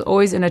situation, because it was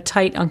always in a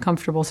tight,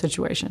 uncomfortable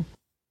situation.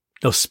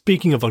 Now,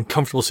 speaking of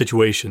uncomfortable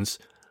situations,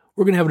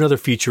 we're going to have another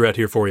featurette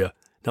here for you.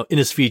 Now, in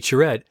this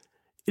featurette,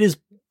 it is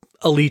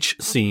a Leach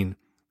scene.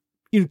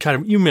 You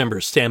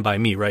remember Stand By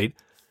Me, right?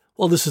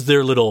 Well, this is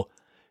their little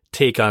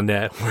take on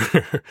that,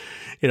 where,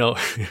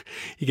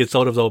 he gets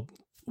out of the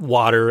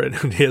water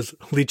and he has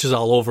leeches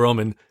all over him.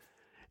 And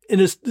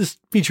this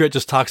featurette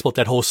just talks about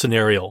that whole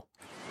scenario.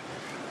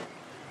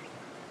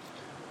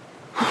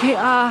 Okay,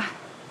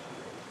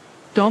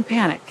 don't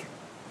panic.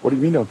 What do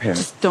you mean don't panic?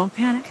 Just don't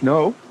panic.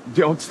 No,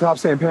 don't stop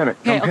saying panic.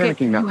 Okay, I'm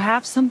panicking now. You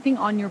have something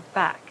on your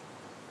back.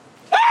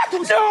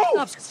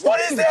 No!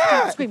 What is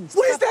that?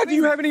 What is that? Do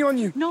you have any on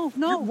you? No.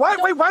 Why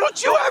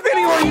don't you have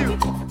any on you?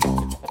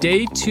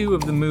 Day 2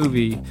 of the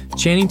movie,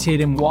 Channing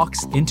Tatum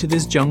walks into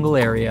this jungle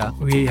area.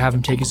 We have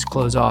him take his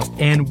clothes off,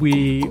 and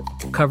we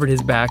covered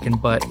his back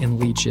and butt in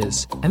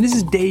leeches. And this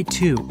is day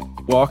 2.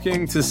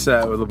 Walking to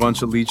set with a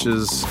bunch of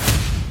leeches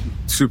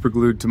super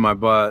glued to my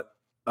butt.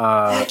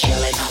 And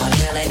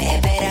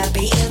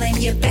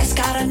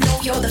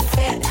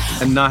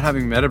not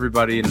having met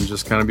everybody and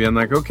just kind of being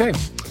like, okay,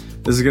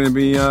 this is going to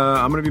be,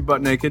 I'm going to be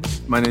butt naked.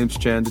 My name's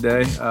Chan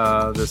today.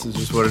 This is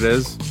just what it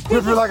is.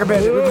 Rip her like a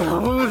bandit.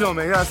 Don't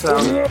make that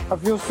sound. I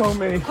feel so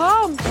mean.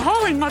 Oh,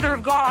 holy mother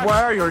of God.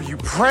 Why are you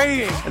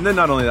praying? And then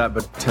not only that,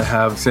 but to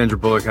have Sandra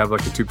Bullock have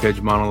like a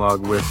 2-page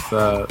monologue with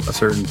a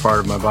certain part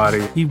of my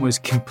body. He was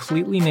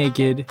completely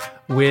naked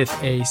with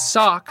a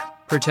sock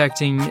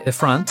protecting the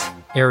front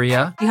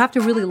area. You have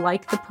to really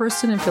like the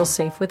person and feel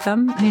safe with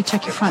them. I need to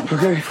check your front.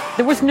 Okay.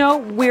 There was no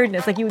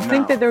weirdness. Like, you would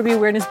think that there would be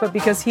weirdness, but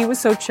because he was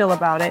so chill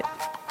about it,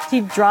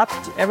 he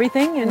dropped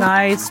everything and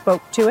I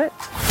spoke to it.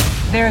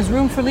 There is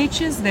room for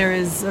leeches. There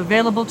is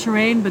available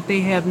terrain, but they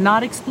have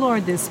not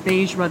explored this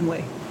beige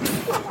runway.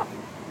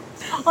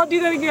 I'll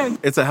do that again.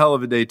 It's a hell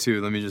of a day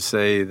 2. Let me just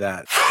say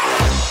that.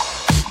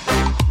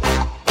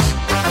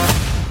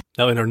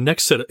 Now, in our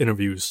next set of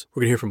interviews,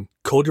 we're going to hear from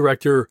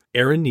co-director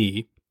Aaron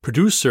Nee,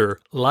 producer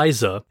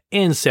Liza,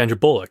 and Sandra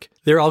Bullock.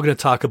 They're all going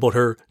to talk about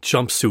her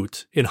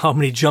jumpsuit and how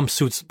many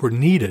jumpsuits were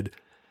needed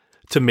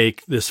to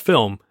make this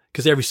film,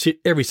 because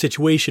every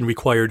situation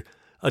required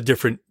a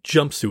different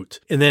jumpsuit.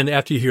 And then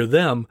after you hear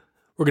them,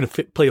 we're going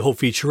to play a whole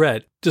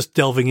featurette just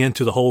delving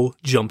into the whole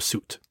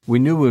jumpsuit. We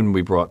knew when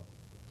we brought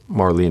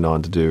Marlene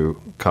on to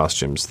do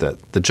costumes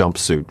that the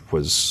jumpsuit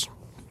was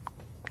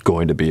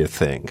going to be a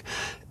thing.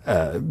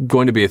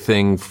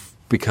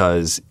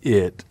 Because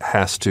it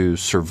has to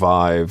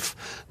survive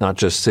not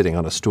just sitting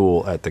on a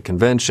stool at the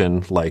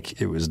convention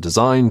like it was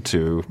designed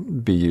to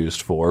be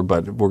used for,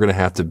 but we're going to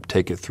have to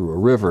take it through a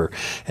river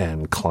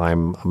and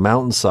climb a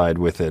mountainside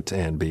with it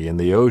and be in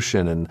the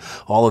ocean and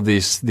all of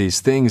these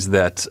things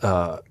that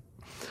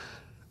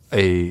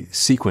a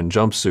sequin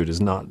jumpsuit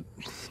is not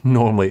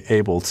normally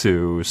able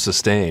to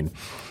sustain.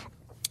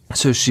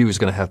 So she was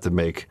going to have to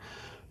make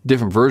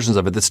different versions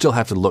of it that still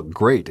have to look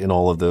great in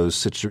all of those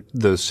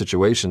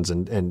situations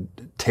and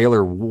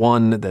tailor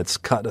one that's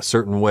cut a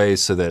certain way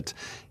so that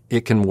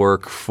it can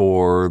work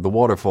for the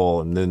waterfall,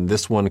 and then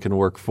this one can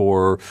work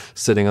for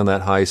sitting on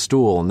that high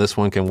stool, and this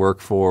one can work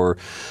for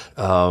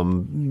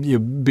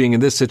being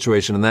in this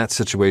situation and that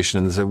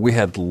situation. And so we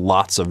had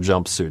lots of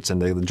jumpsuits, and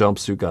the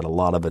jumpsuit got a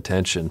lot of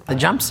attention. The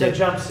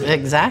jumpsuit.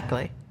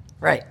 Exactly.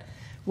 Right.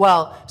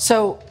 Well,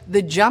 so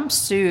the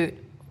jumpsuit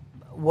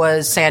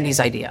was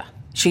Sandy's idea.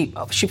 She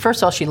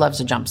first of all, she loves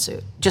a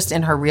jumpsuit. Just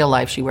in her real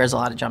life, she wears a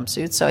lot of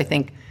jumpsuits. So I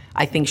think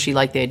she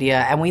liked the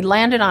idea, and we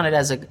landed on it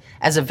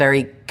as a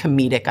very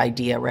comedic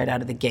idea right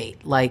out of the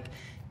gate. Like,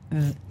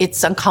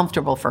 it's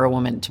uncomfortable for a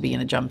woman to be in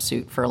a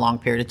jumpsuit for a long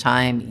period of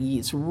time.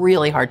 It's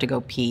really hard to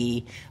go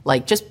pee,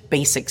 like just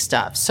basic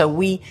stuff. So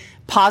we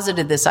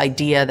posited this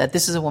idea that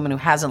this is a woman who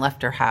hasn't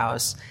left her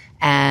house,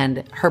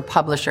 and her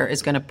publisher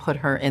is going to put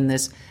her in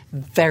this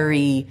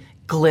very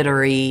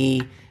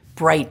glittery,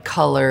 bright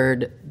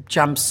colored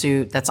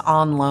jumpsuit that's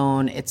on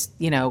loan. It's,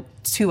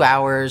 2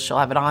 hours. She'll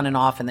have it on and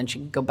off, and then she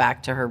can go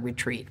back to her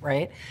retreat,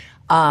 right?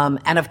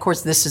 And of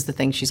course, this is the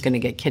thing she's going to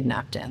get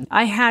kidnapped in.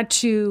 I had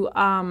to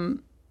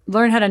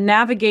learn how to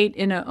navigate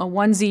in a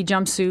onesie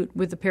jumpsuit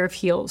with a pair of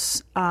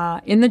heels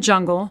in the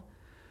jungle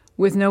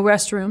with no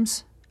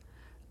restrooms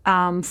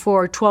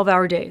for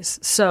 12-hour days.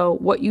 So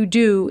what you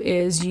do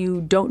is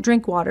you don't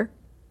drink water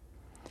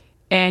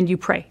and you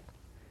pray.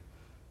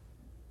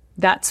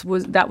 That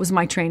was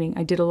my training.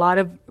 I did a lot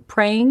of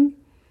praying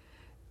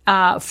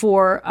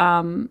for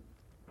the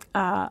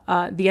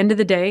end of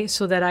the day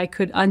so that I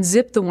could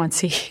unzip the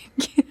onesie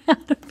and get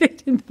out of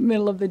it in the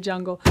middle of the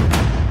jungle.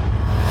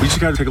 We just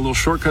got to take a little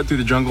shortcut through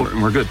the jungle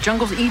and we're good.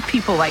 Jungles eat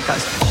people like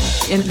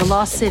us. In the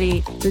Lost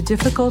City, the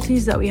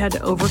difficulties that we had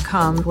to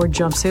overcome were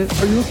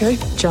jumpsuit. Are you okay?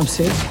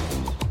 Jumpsuit.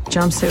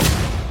 Jumpsuit.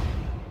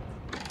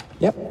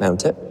 Yep,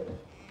 mount it.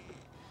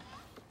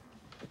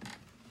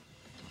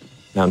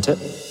 Mount it.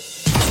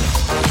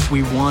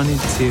 We wanted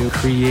to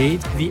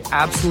create the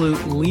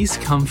absolute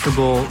least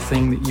comfortable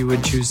thing that you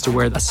would choose to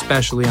wear,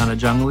 especially on a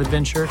jungle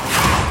adventure.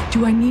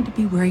 Do I need to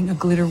be wearing a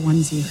glitter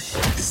onesie?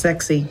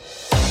 Sexy.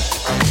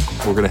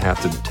 We're going to have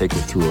to take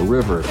it through a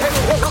river,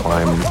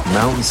 climb a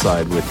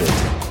mountainside with it,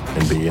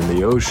 and be in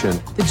the ocean.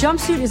 The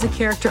jumpsuit is a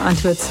character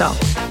unto itself.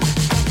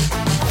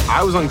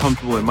 I was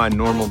uncomfortable in my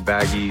normal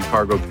baggy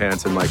cargo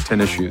pants and like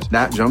tennis shoes.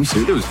 That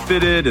jumpsuit, it was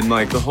fitted and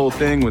like the whole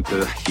thing with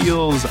the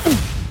heels.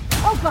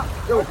 Oh, God.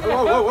 Whoa,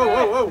 whoa,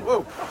 whoa, whoa,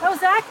 whoa. That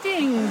was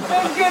acting.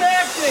 Good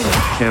acting.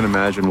 I can't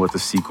imagine what the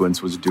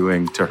sequence was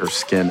doing to her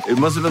skin. It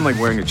must have been like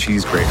wearing a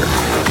cheese grater.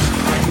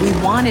 We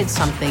wanted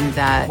something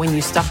that, when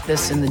you stuck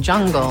this in the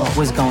jungle,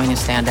 was going to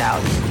stand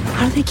out.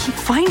 How do they keep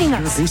finding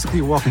us? You're basically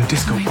a walking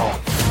disco ball.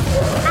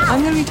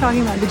 I'm going to be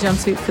talking about the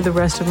jumpsuit for the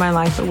rest of my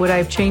life, but would I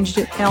have changed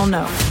it? Hell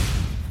no.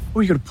 Oh,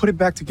 you got to put it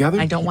back together?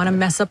 I don't want to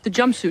mess up the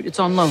jumpsuit. It's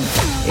on loan.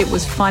 It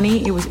was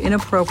funny, it was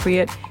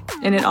inappropriate,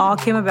 and it all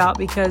came about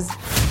because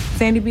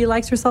Sandy B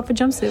likes herself a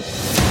jumpsuit.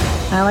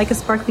 And I like a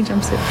sparkly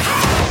jumpsuit.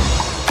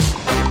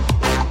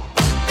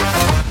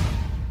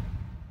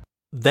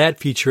 That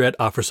featurette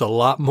offers a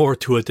lot more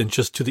to it than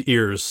just to the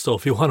ears, so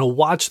if you want to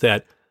watch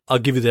that, I'll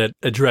give you that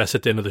address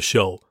at the end of the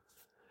show.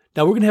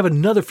 Now we're going to have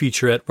another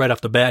featurette right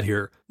off the bat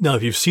here. Now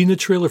if you've seen the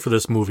trailer for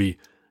this movie,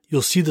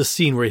 you'll see the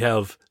scene where you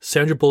have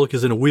Sandra Bullock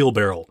is in a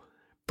wheelbarrow.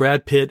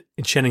 Brad Pitt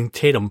and Channing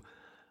Tatum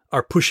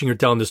are pushing her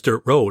down this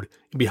dirt road,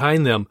 and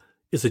behind them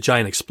is a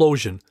giant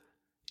explosion.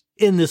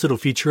 In this little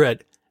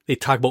featurette, they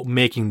talk about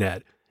making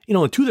that.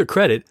 And to their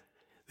credit,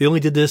 they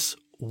only did this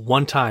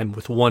one time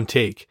with one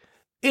take.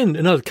 And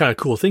another kind of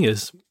cool thing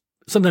is,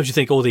 sometimes you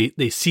think,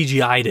 they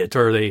CGI'd it,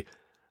 or they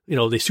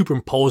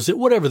superimposed it,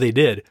 whatever they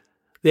did.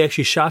 They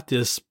actually shot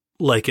this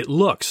like it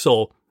looks,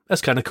 so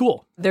that's kind of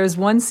cool. There's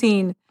one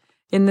scene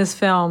in this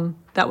film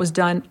that was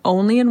done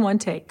only in one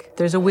take.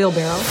 There's a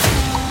wheelbarrow.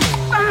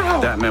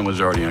 That man was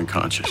already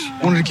unconscious.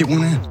 I wanted to get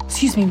one in.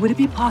 Excuse me, would it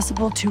be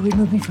possible to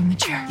remove me from the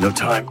chair? No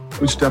time.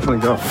 We should definitely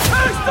go.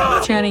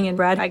 Channing and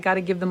Brad, I got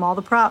to give them all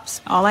the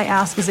props. All I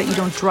ask is that you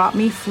don't drop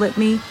me, flip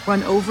me,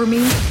 run over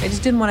me. I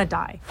just didn't want to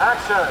die.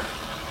 Action.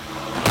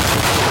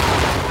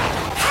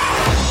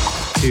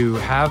 To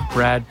have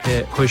Brad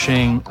Pitt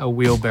pushing a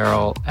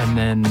wheelbarrow and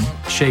then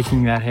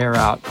shaking that hair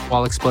out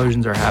while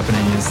explosions are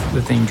happening is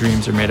the thing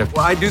dreams are made of.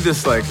 Well, I do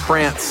this like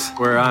prance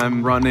where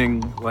I'm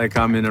running like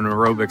I'm in an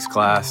aerobics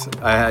class.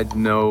 I had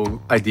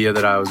no idea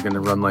that I was going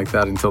to run like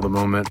that until the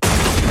moment.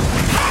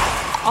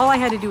 All I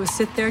had to do was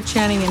sit there.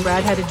 Channing and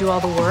Brad had to do all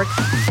the work.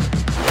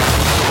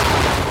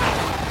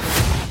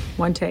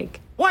 One take.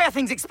 Why are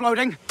things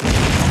exploding?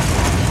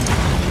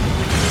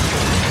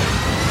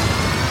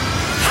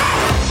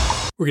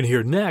 We're going to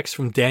hear next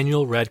from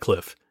Daniel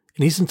Radcliffe,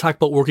 and he's going to talk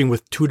about working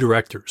with two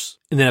directors.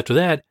 And then after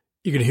that,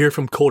 you're going to hear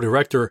from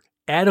co-director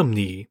Adam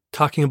Nee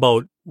talking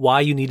about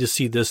why you need to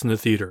see this in the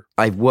theater.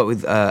 I've worked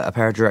with a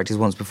pair of directors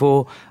once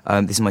before.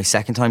 This is my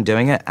second time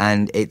doing it,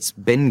 and it's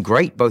been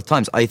great both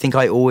times. I think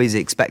I always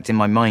expect in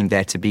my mind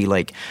there to be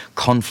like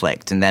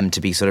conflict and them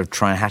to be sort of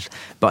trying to hash.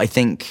 But I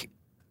think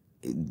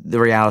the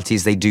reality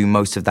is they do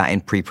most of that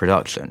in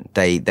pre-production.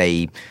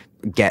 They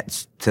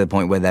get to the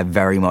point where they're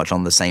very much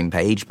on the same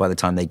page by the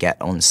time they get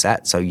on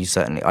set. So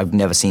I've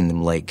never seen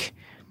them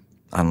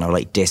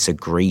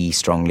disagree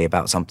strongly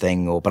about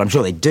something, but I'm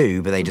sure they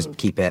do, but they just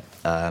keep it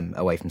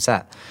away from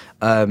set.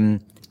 But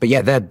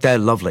yeah, they're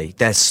lovely.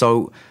 They're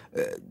so,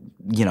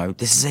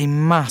 this is a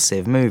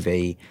massive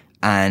movie,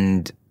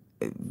 and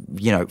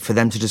for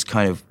them to just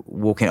kind of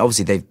walk in,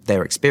 obviously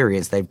they're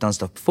experienced, they've done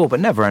stuff before, but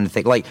never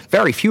anything, like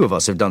very few of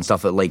us have done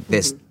stuff at like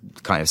this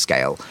kind of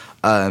scale.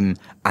 And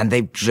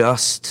they've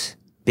just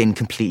been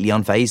completely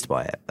unfazed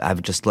by it.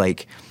 I've just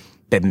like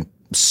been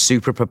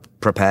super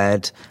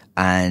prepared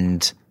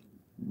and,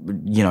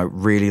 you know,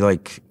 really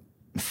like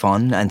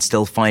fun and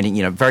still finding,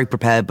 you know, very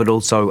prepared, but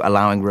also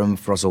allowing room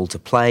for us all to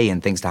play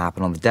and things to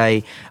happen on the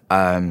day.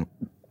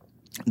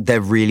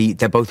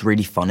 They're both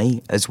really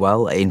funny as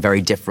well in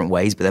very different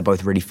ways, but they're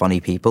both really funny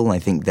people. And I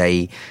think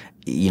they,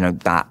 you know,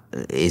 that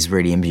is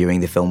really imbuing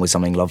the film with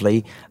something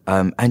lovely.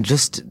 And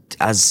just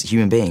as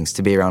human beings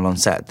to be around on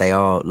set, they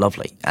are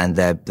lovely. And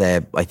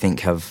they're, I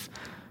think have,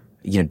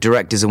 you know,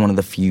 directors are one of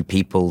the few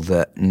people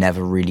that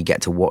never really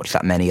get to watch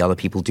that many other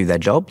people do their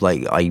job.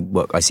 Like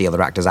I see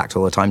other actors act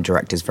all the time.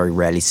 Directors very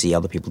rarely see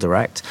other people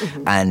direct.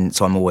 Mm-hmm. And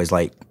so I'm always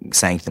like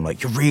saying to them,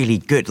 like, you're really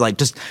good. Like,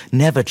 just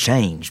never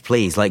change,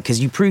 please. Like, because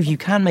you prove you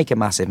can make a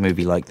massive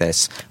movie like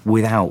this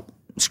without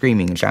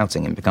screaming and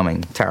shouting and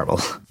becoming terrible.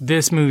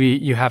 This movie,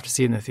 you have to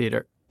see in the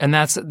theater. And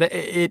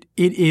it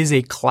is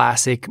a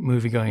classic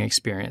movie-going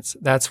experience.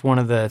 That's one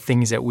of the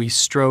things that we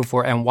strove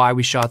for and why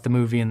we shot the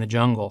movie in the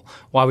jungle,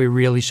 why we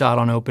really shot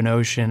on open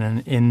ocean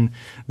and in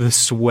the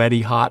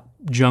sweaty, hot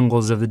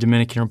jungles of the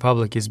Dominican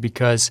Republic is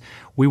because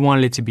we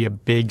wanted it to be a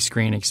big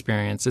screen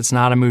experience. It's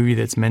not a movie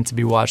that's meant to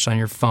be watched on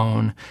your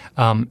phone.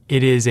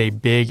 It is a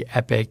big,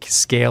 epic,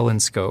 scale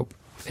and scope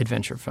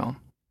adventure film.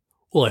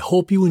 Well, I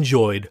hope you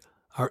enjoyed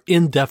our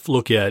in-depth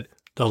look at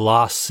The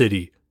Lost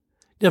City.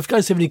 Now, if you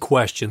guys have any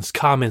questions,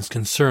 comments,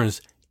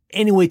 concerns,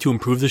 any way to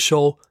improve the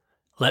show,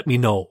 let me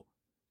know.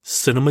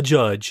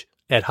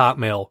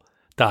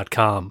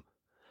 cinemajudge@hotmail.com.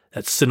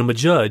 That's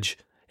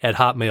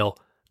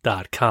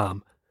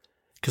cinemajudge@hotmail.com.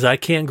 Because I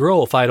can't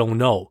grow if I don't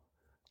know.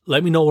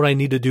 Let me know what I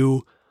need to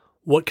do.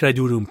 What can I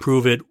do to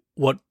improve it?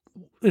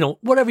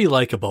 Whatever you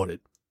like about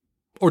it.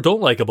 Or don't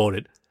like about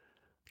it.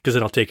 Because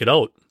then I'll take it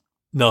out.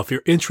 Now, if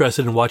you're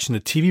interested in watching the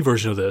TV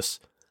version of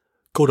this,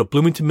 go to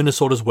Bloomington,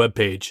 Minnesota's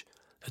webpage.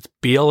 That's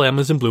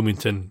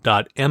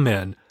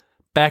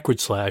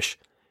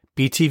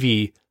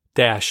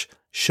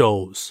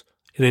blm@bloomington.mn/BTV-shows.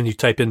 And then you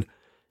type in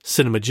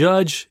Cinema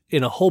Judge,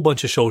 and a whole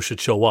bunch of shows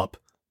should show up.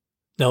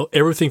 Now,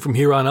 everything from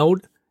here on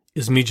out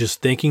is me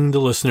just thanking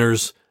the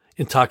listeners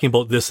and talking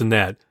about this and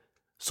that.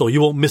 So you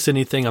won't miss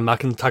anything. I'm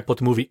not going to talk about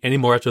the movie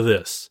anymore after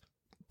this.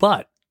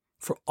 But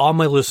for all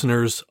my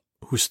listeners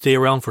who stay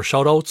around for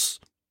shoutouts,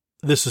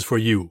 this is for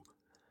you.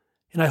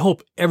 And I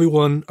hope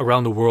everyone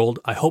around the world,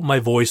 I hope my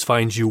voice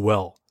finds you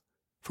well.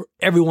 For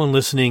everyone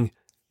listening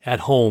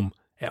at home,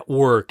 at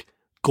work,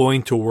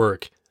 going to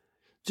work,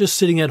 just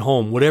sitting at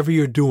home, whatever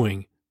you're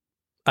doing,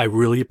 I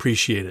really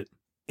appreciate it.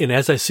 And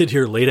as I sit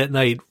here late at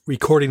night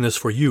recording this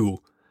for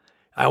you,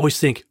 I always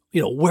think,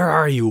 where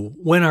are you?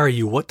 When are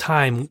you? What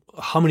time?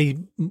 How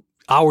many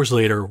hours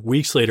later,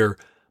 weeks later,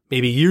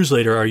 maybe years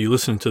later are you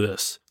listening to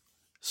this?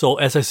 So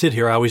as I sit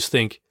here, I always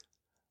think,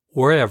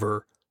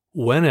 wherever,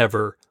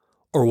 whenever,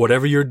 or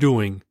whatever you're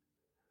doing,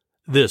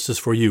 this is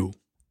for you.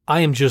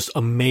 I am just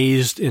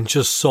amazed and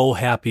just so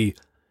happy.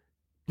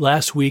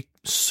 Last week,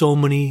 so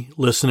many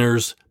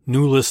listeners,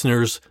 new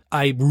listeners.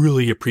 I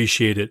really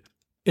appreciate it.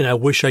 And I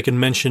wish I could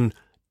mention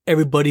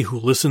everybody who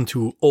listened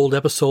to old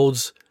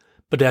episodes,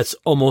 but that's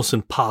almost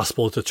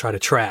impossible to try to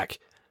track.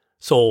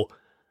 So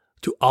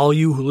to all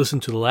you who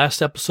listened to the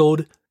last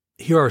episode,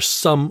 here are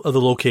some of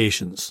the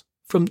locations.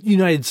 From the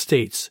United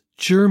States,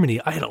 Germany.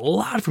 I had a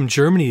lot from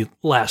Germany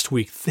last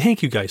week.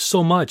 Thank you guys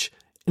so much.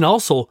 And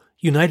also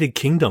United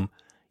Kingdom.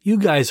 You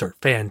guys are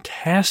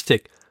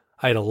fantastic.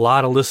 I had a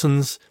lot of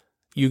listens.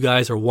 You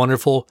guys are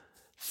wonderful.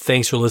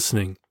 Thanks for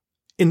listening.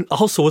 And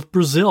also with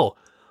Brazil.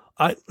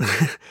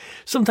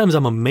 Sometimes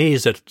I'm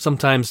amazed at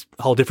sometimes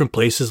how different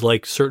places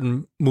like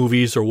certain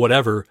movies or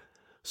whatever.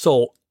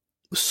 So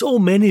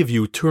many of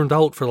you turned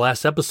out for the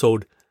last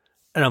episode,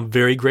 and I'm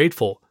very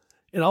grateful.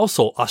 And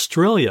also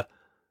Australia,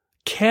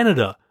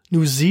 Canada,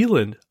 New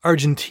Zealand,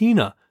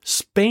 Argentina,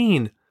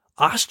 Spain,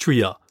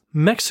 Austria,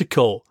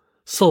 Mexico,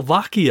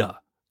 Slovakia,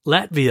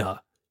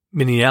 Latvia,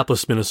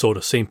 Minneapolis,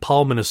 Minnesota, St.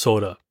 Paul,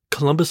 Minnesota,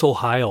 Columbus,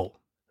 Ohio,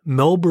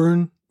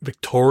 Melbourne,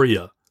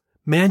 Victoria,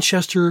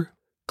 Manchester,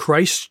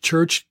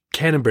 Christchurch,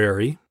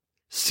 Canterbury,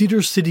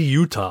 Cedar City,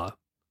 Utah.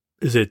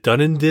 Is it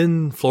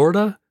Dunedin,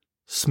 Florida?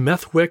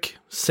 Smethwick,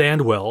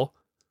 Sandwell,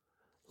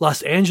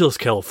 Los Angeles,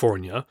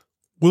 California,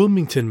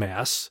 Wilmington,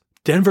 Mass,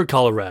 Denver,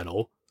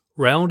 Colorado,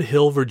 Round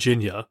Hill,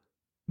 Virginia,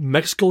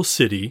 Mexico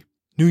City,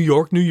 New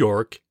York, New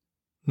York,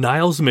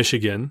 Niles,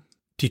 Michigan,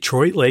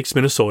 Detroit Lakes,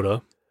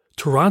 Minnesota,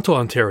 Toronto,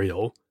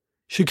 Ontario,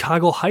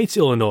 Chicago Heights,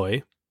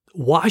 Illinois,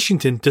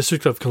 Washington,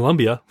 District of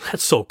Columbia,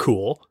 that's so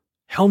cool,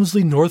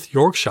 Helmsley, North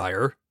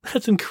Yorkshire,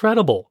 that's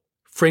incredible,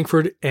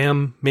 Frankfurt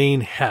am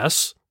Main,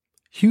 Hesse,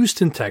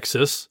 Houston,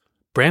 Texas,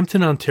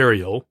 Brampton,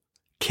 Ontario,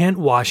 Kent,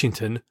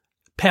 Washington,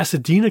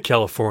 Pasadena,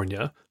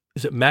 California,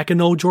 is it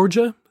Mackinac,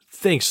 Georgia?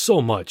 Thanks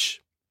so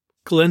much.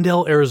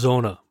 Glendale,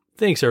 Arizona.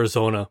 Thanks,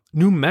 Arizona.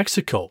 New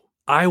Mexico.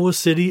 Iowa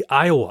City,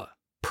 Iowa.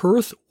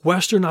 Perth,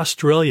 Western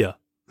Australia.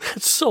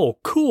 That's so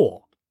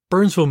cool.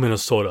 Burnsville,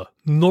 Minnesota.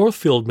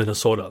 Northfield,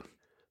 Minnesota.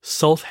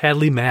 South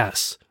Hadley,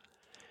 Mass.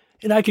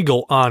 And I could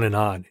go on and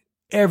on.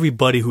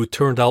 everybody who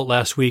turned out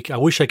last week. I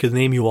wish I could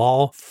name you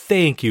all.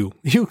 Thank you.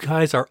 You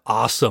guys are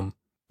awesome.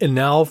 And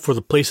now for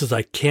the places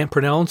I can't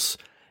pronounce,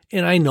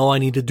 and I know I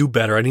need to do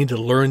better. I need to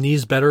learn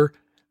these better.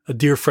 A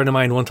dear friend of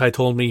mine one time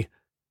told me,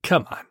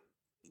 come on,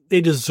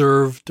 they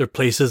deserve their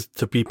places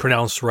to be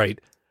pronounced right.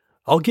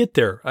 I'll get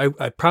there.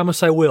 I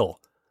promise I will.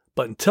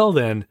 But until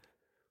then,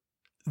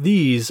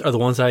 these are the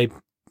ones I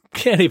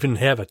can't even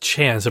have a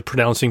chance of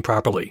pronouncing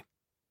properly.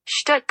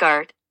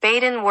 Stuttgart,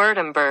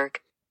 Baden-Württemberg.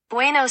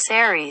 Buenos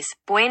Aires,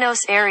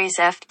 Buenos Aires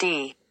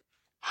FD.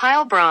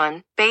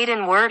 Heilbronn,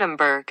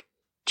 Baden-Württemberg.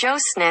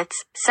 Joesnitz,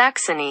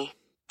 Saxony.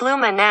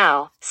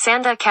 Blumenau,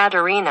 Santa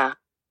Catarina.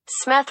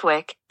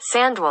 Smethwick,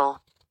 Sandwell.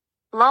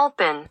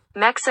 Lalpan,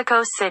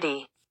 Mexico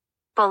City.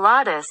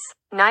 Baladas,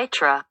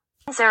 Nitra.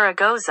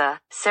 Zaragoza,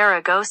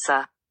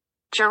 Saragossa.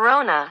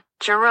 Girona,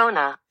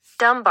 Girona.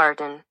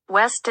 Dumbarton,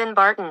 West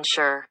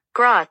Dunbartonshire.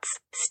 Graz,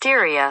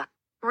 Styria.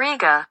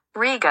 Riga,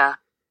 Riga.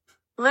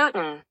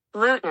 Luton,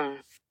 Luton.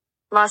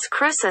 Las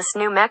Cruces,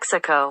 New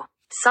Mexico.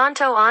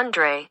 Santo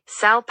Andre,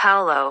 Sao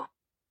Paulo.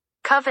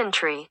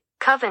 Coventry,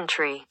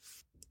 Coventry.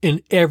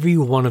 And every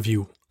one of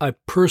you, I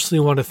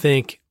personally want to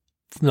thank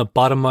from the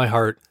bottom of my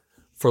heart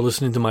for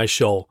listening to my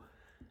show.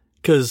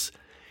 Because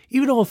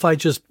even though if I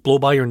just blow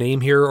by your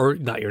name here, or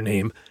not your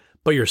name,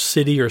 but your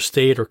city or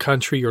state or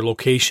country or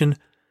location,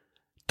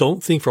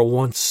 don't think for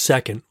 1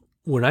 second.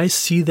 When I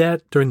see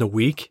that during the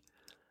week,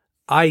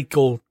 I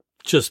go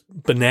just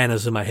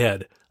bananas in my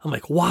head. I'm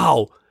like,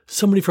 wow,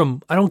 somebody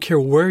from, I don't care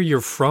where you're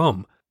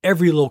from,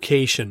 every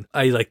location,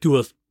 I like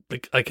do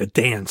like a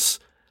dance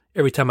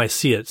every time I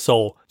see it.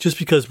 So just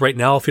because right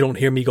now, if you don't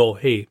hear me go,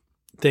 hey,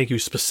 thank you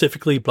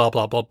specifically, blah,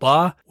 blah, blah,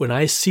 blah. When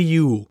I see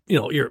you,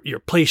 your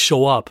place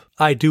show up,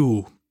 I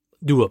do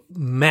a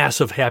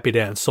massive happy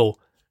dance. So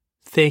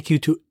thank you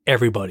to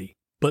everybody.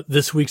 But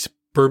this week's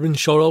bourbon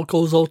shout out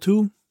goes out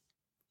to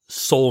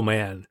Soul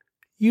Man.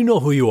 You know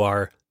who you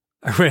are.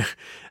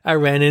 I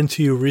ran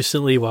into you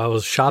recently while I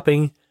was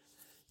shopping.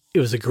 It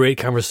was a great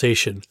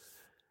conversation.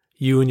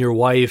 You and your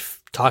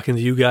wife talking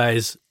to you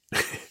guys.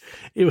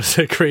 It was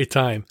a great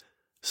time.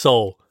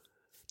 So,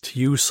 to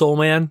you, Soul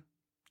Man,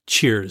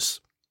 cheers.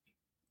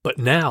 But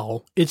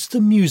now, it's the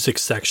music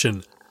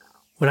section.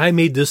 When I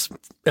made this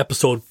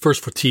episode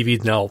first for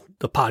TV, now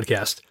the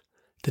podcast,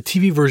 the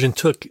TV version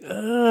took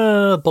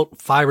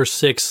about 5 or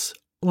 6,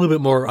 a little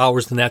bit more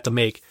hours than that to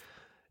make.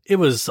 It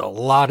was a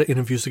lot of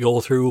interviews to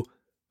go through.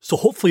 So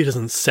hopefully it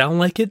doesn't sound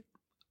like it.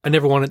 I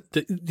never wanted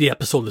the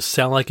episode to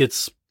sound like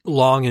it's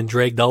long and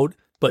dragged out.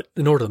 But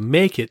in order to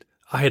make it,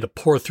 I had to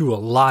pour through a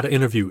lot of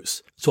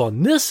interviews. So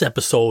on this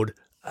episode,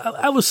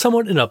 I was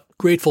somewhat in a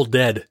Grateful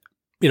Dead,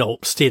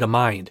 state of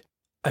mind.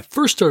 I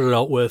first started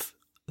out with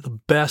the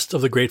best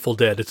of the Grateful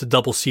Dead. It's a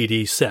double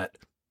CD set.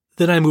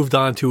 Then I moved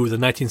on to the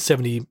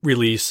 1970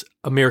 release,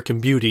 American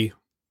Beauty.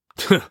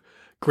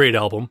 Great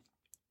album.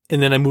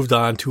 And then I moved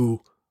on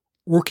to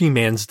Working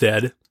Man's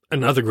Dead,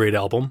 another great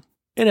album.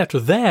 And after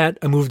that,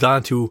 I moved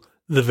on to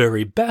the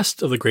very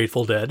best of the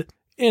Grateful Dead.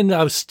 And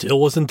I still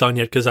wasn't done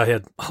yet because I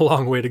had a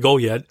long way to go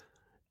yet.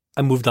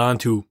 I moved on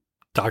to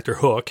Dr.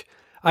 Hook.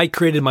 I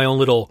created my own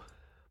little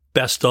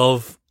best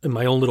of in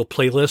my own little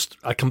playlist.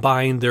 I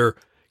combined their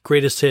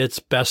greatest hits,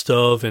 best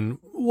of, and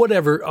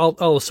whatever,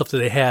 all the stuff that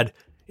they had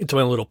into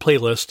my own little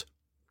playlist.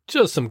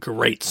 Just some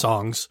great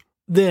songs.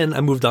 Then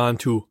I moved on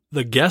to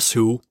The Guess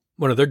Who,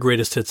 one of their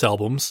greatest hits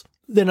albums.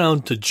 Then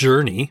on to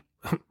Journey.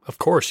 Of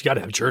course, you got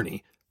to have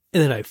Journey.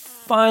 And then I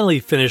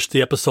finally finished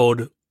the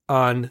episode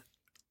on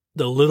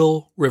the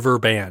Little River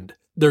Band,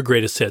 their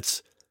greatest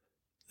hits.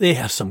 They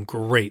have some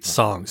great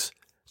songs.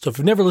 So if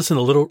you've never listened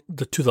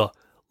to the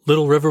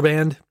Little River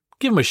Band,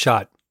 give them a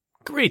shot.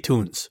 Great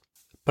tunes.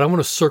 But I want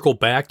to circle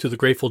back to the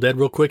Grateful Dead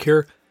real quick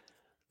here.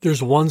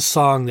 There's one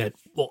song that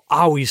will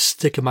always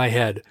stick in my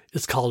head.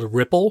 It's called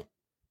Ripple.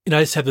 And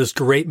I just have this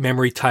great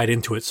memory tied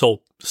into it.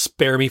 So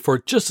spare me for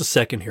just a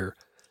second here.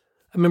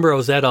 I remember I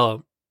was at a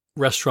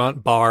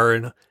restaurant bar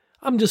and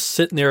I'm just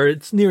sitting there.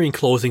 It's nearing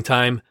closing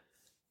time.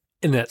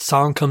 And that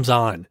song comes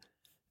on.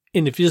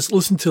 And if you just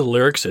listen to the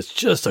lyrics, it's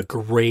just a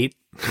great,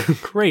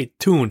 great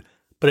tune.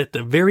 But at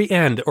the very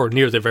end, or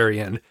near the very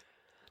end,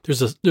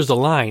 there's a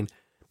line.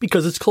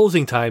 Because it's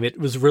closing time, it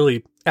was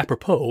really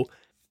apropos.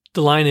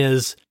 The line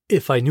is,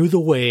 if I knew the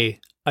way,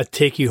 I'd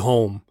take you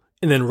home.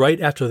 And then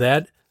right after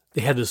that,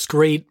 they had this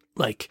great,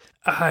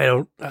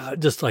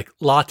 just like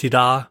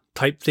la-ti-da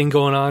type thing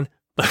going on.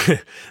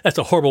 That's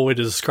a horrible way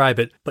to describe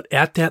it. But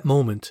at that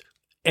moment,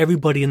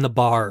 everybody in the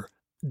bar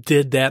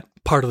did that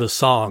part of the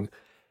song.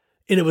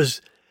 And it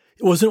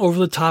wasn't over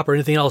the top or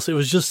anything else. It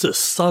was just a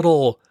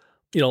subtle,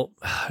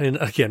 and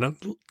again,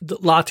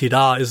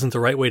 la-ti-da isn't the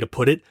right way to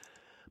put it.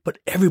 But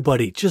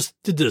everybody just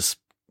did this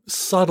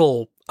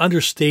subtle,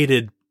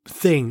 understated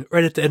thing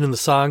right at the end of the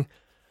song.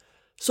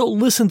 So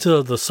listen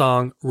to the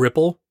song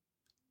Ripple.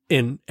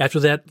 And after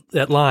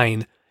that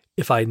line,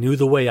 if I knew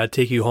the way, I'd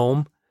take you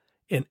home.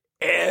 And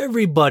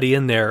everybody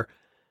in there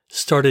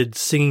started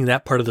singing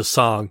that part of the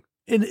song.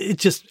 And it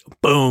just,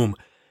 boom,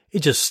 it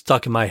just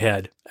stuck in my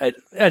head. I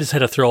just had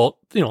to throw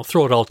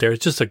it out there.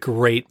 It's just a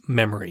great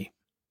memory.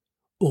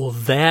 Well,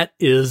 that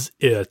is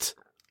it.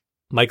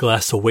 My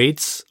glass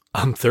awaits.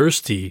 I'm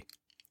thirsty.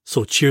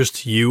 So cheers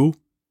to you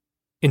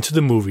and to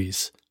the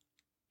movies.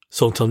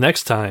 So until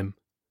next time,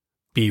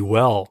 be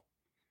well,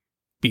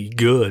 be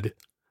good,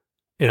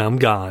 and I'm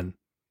gone.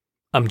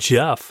 I'm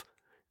Jeff.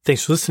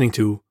 Thanks for listening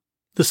to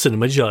The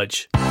Cinema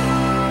Judge.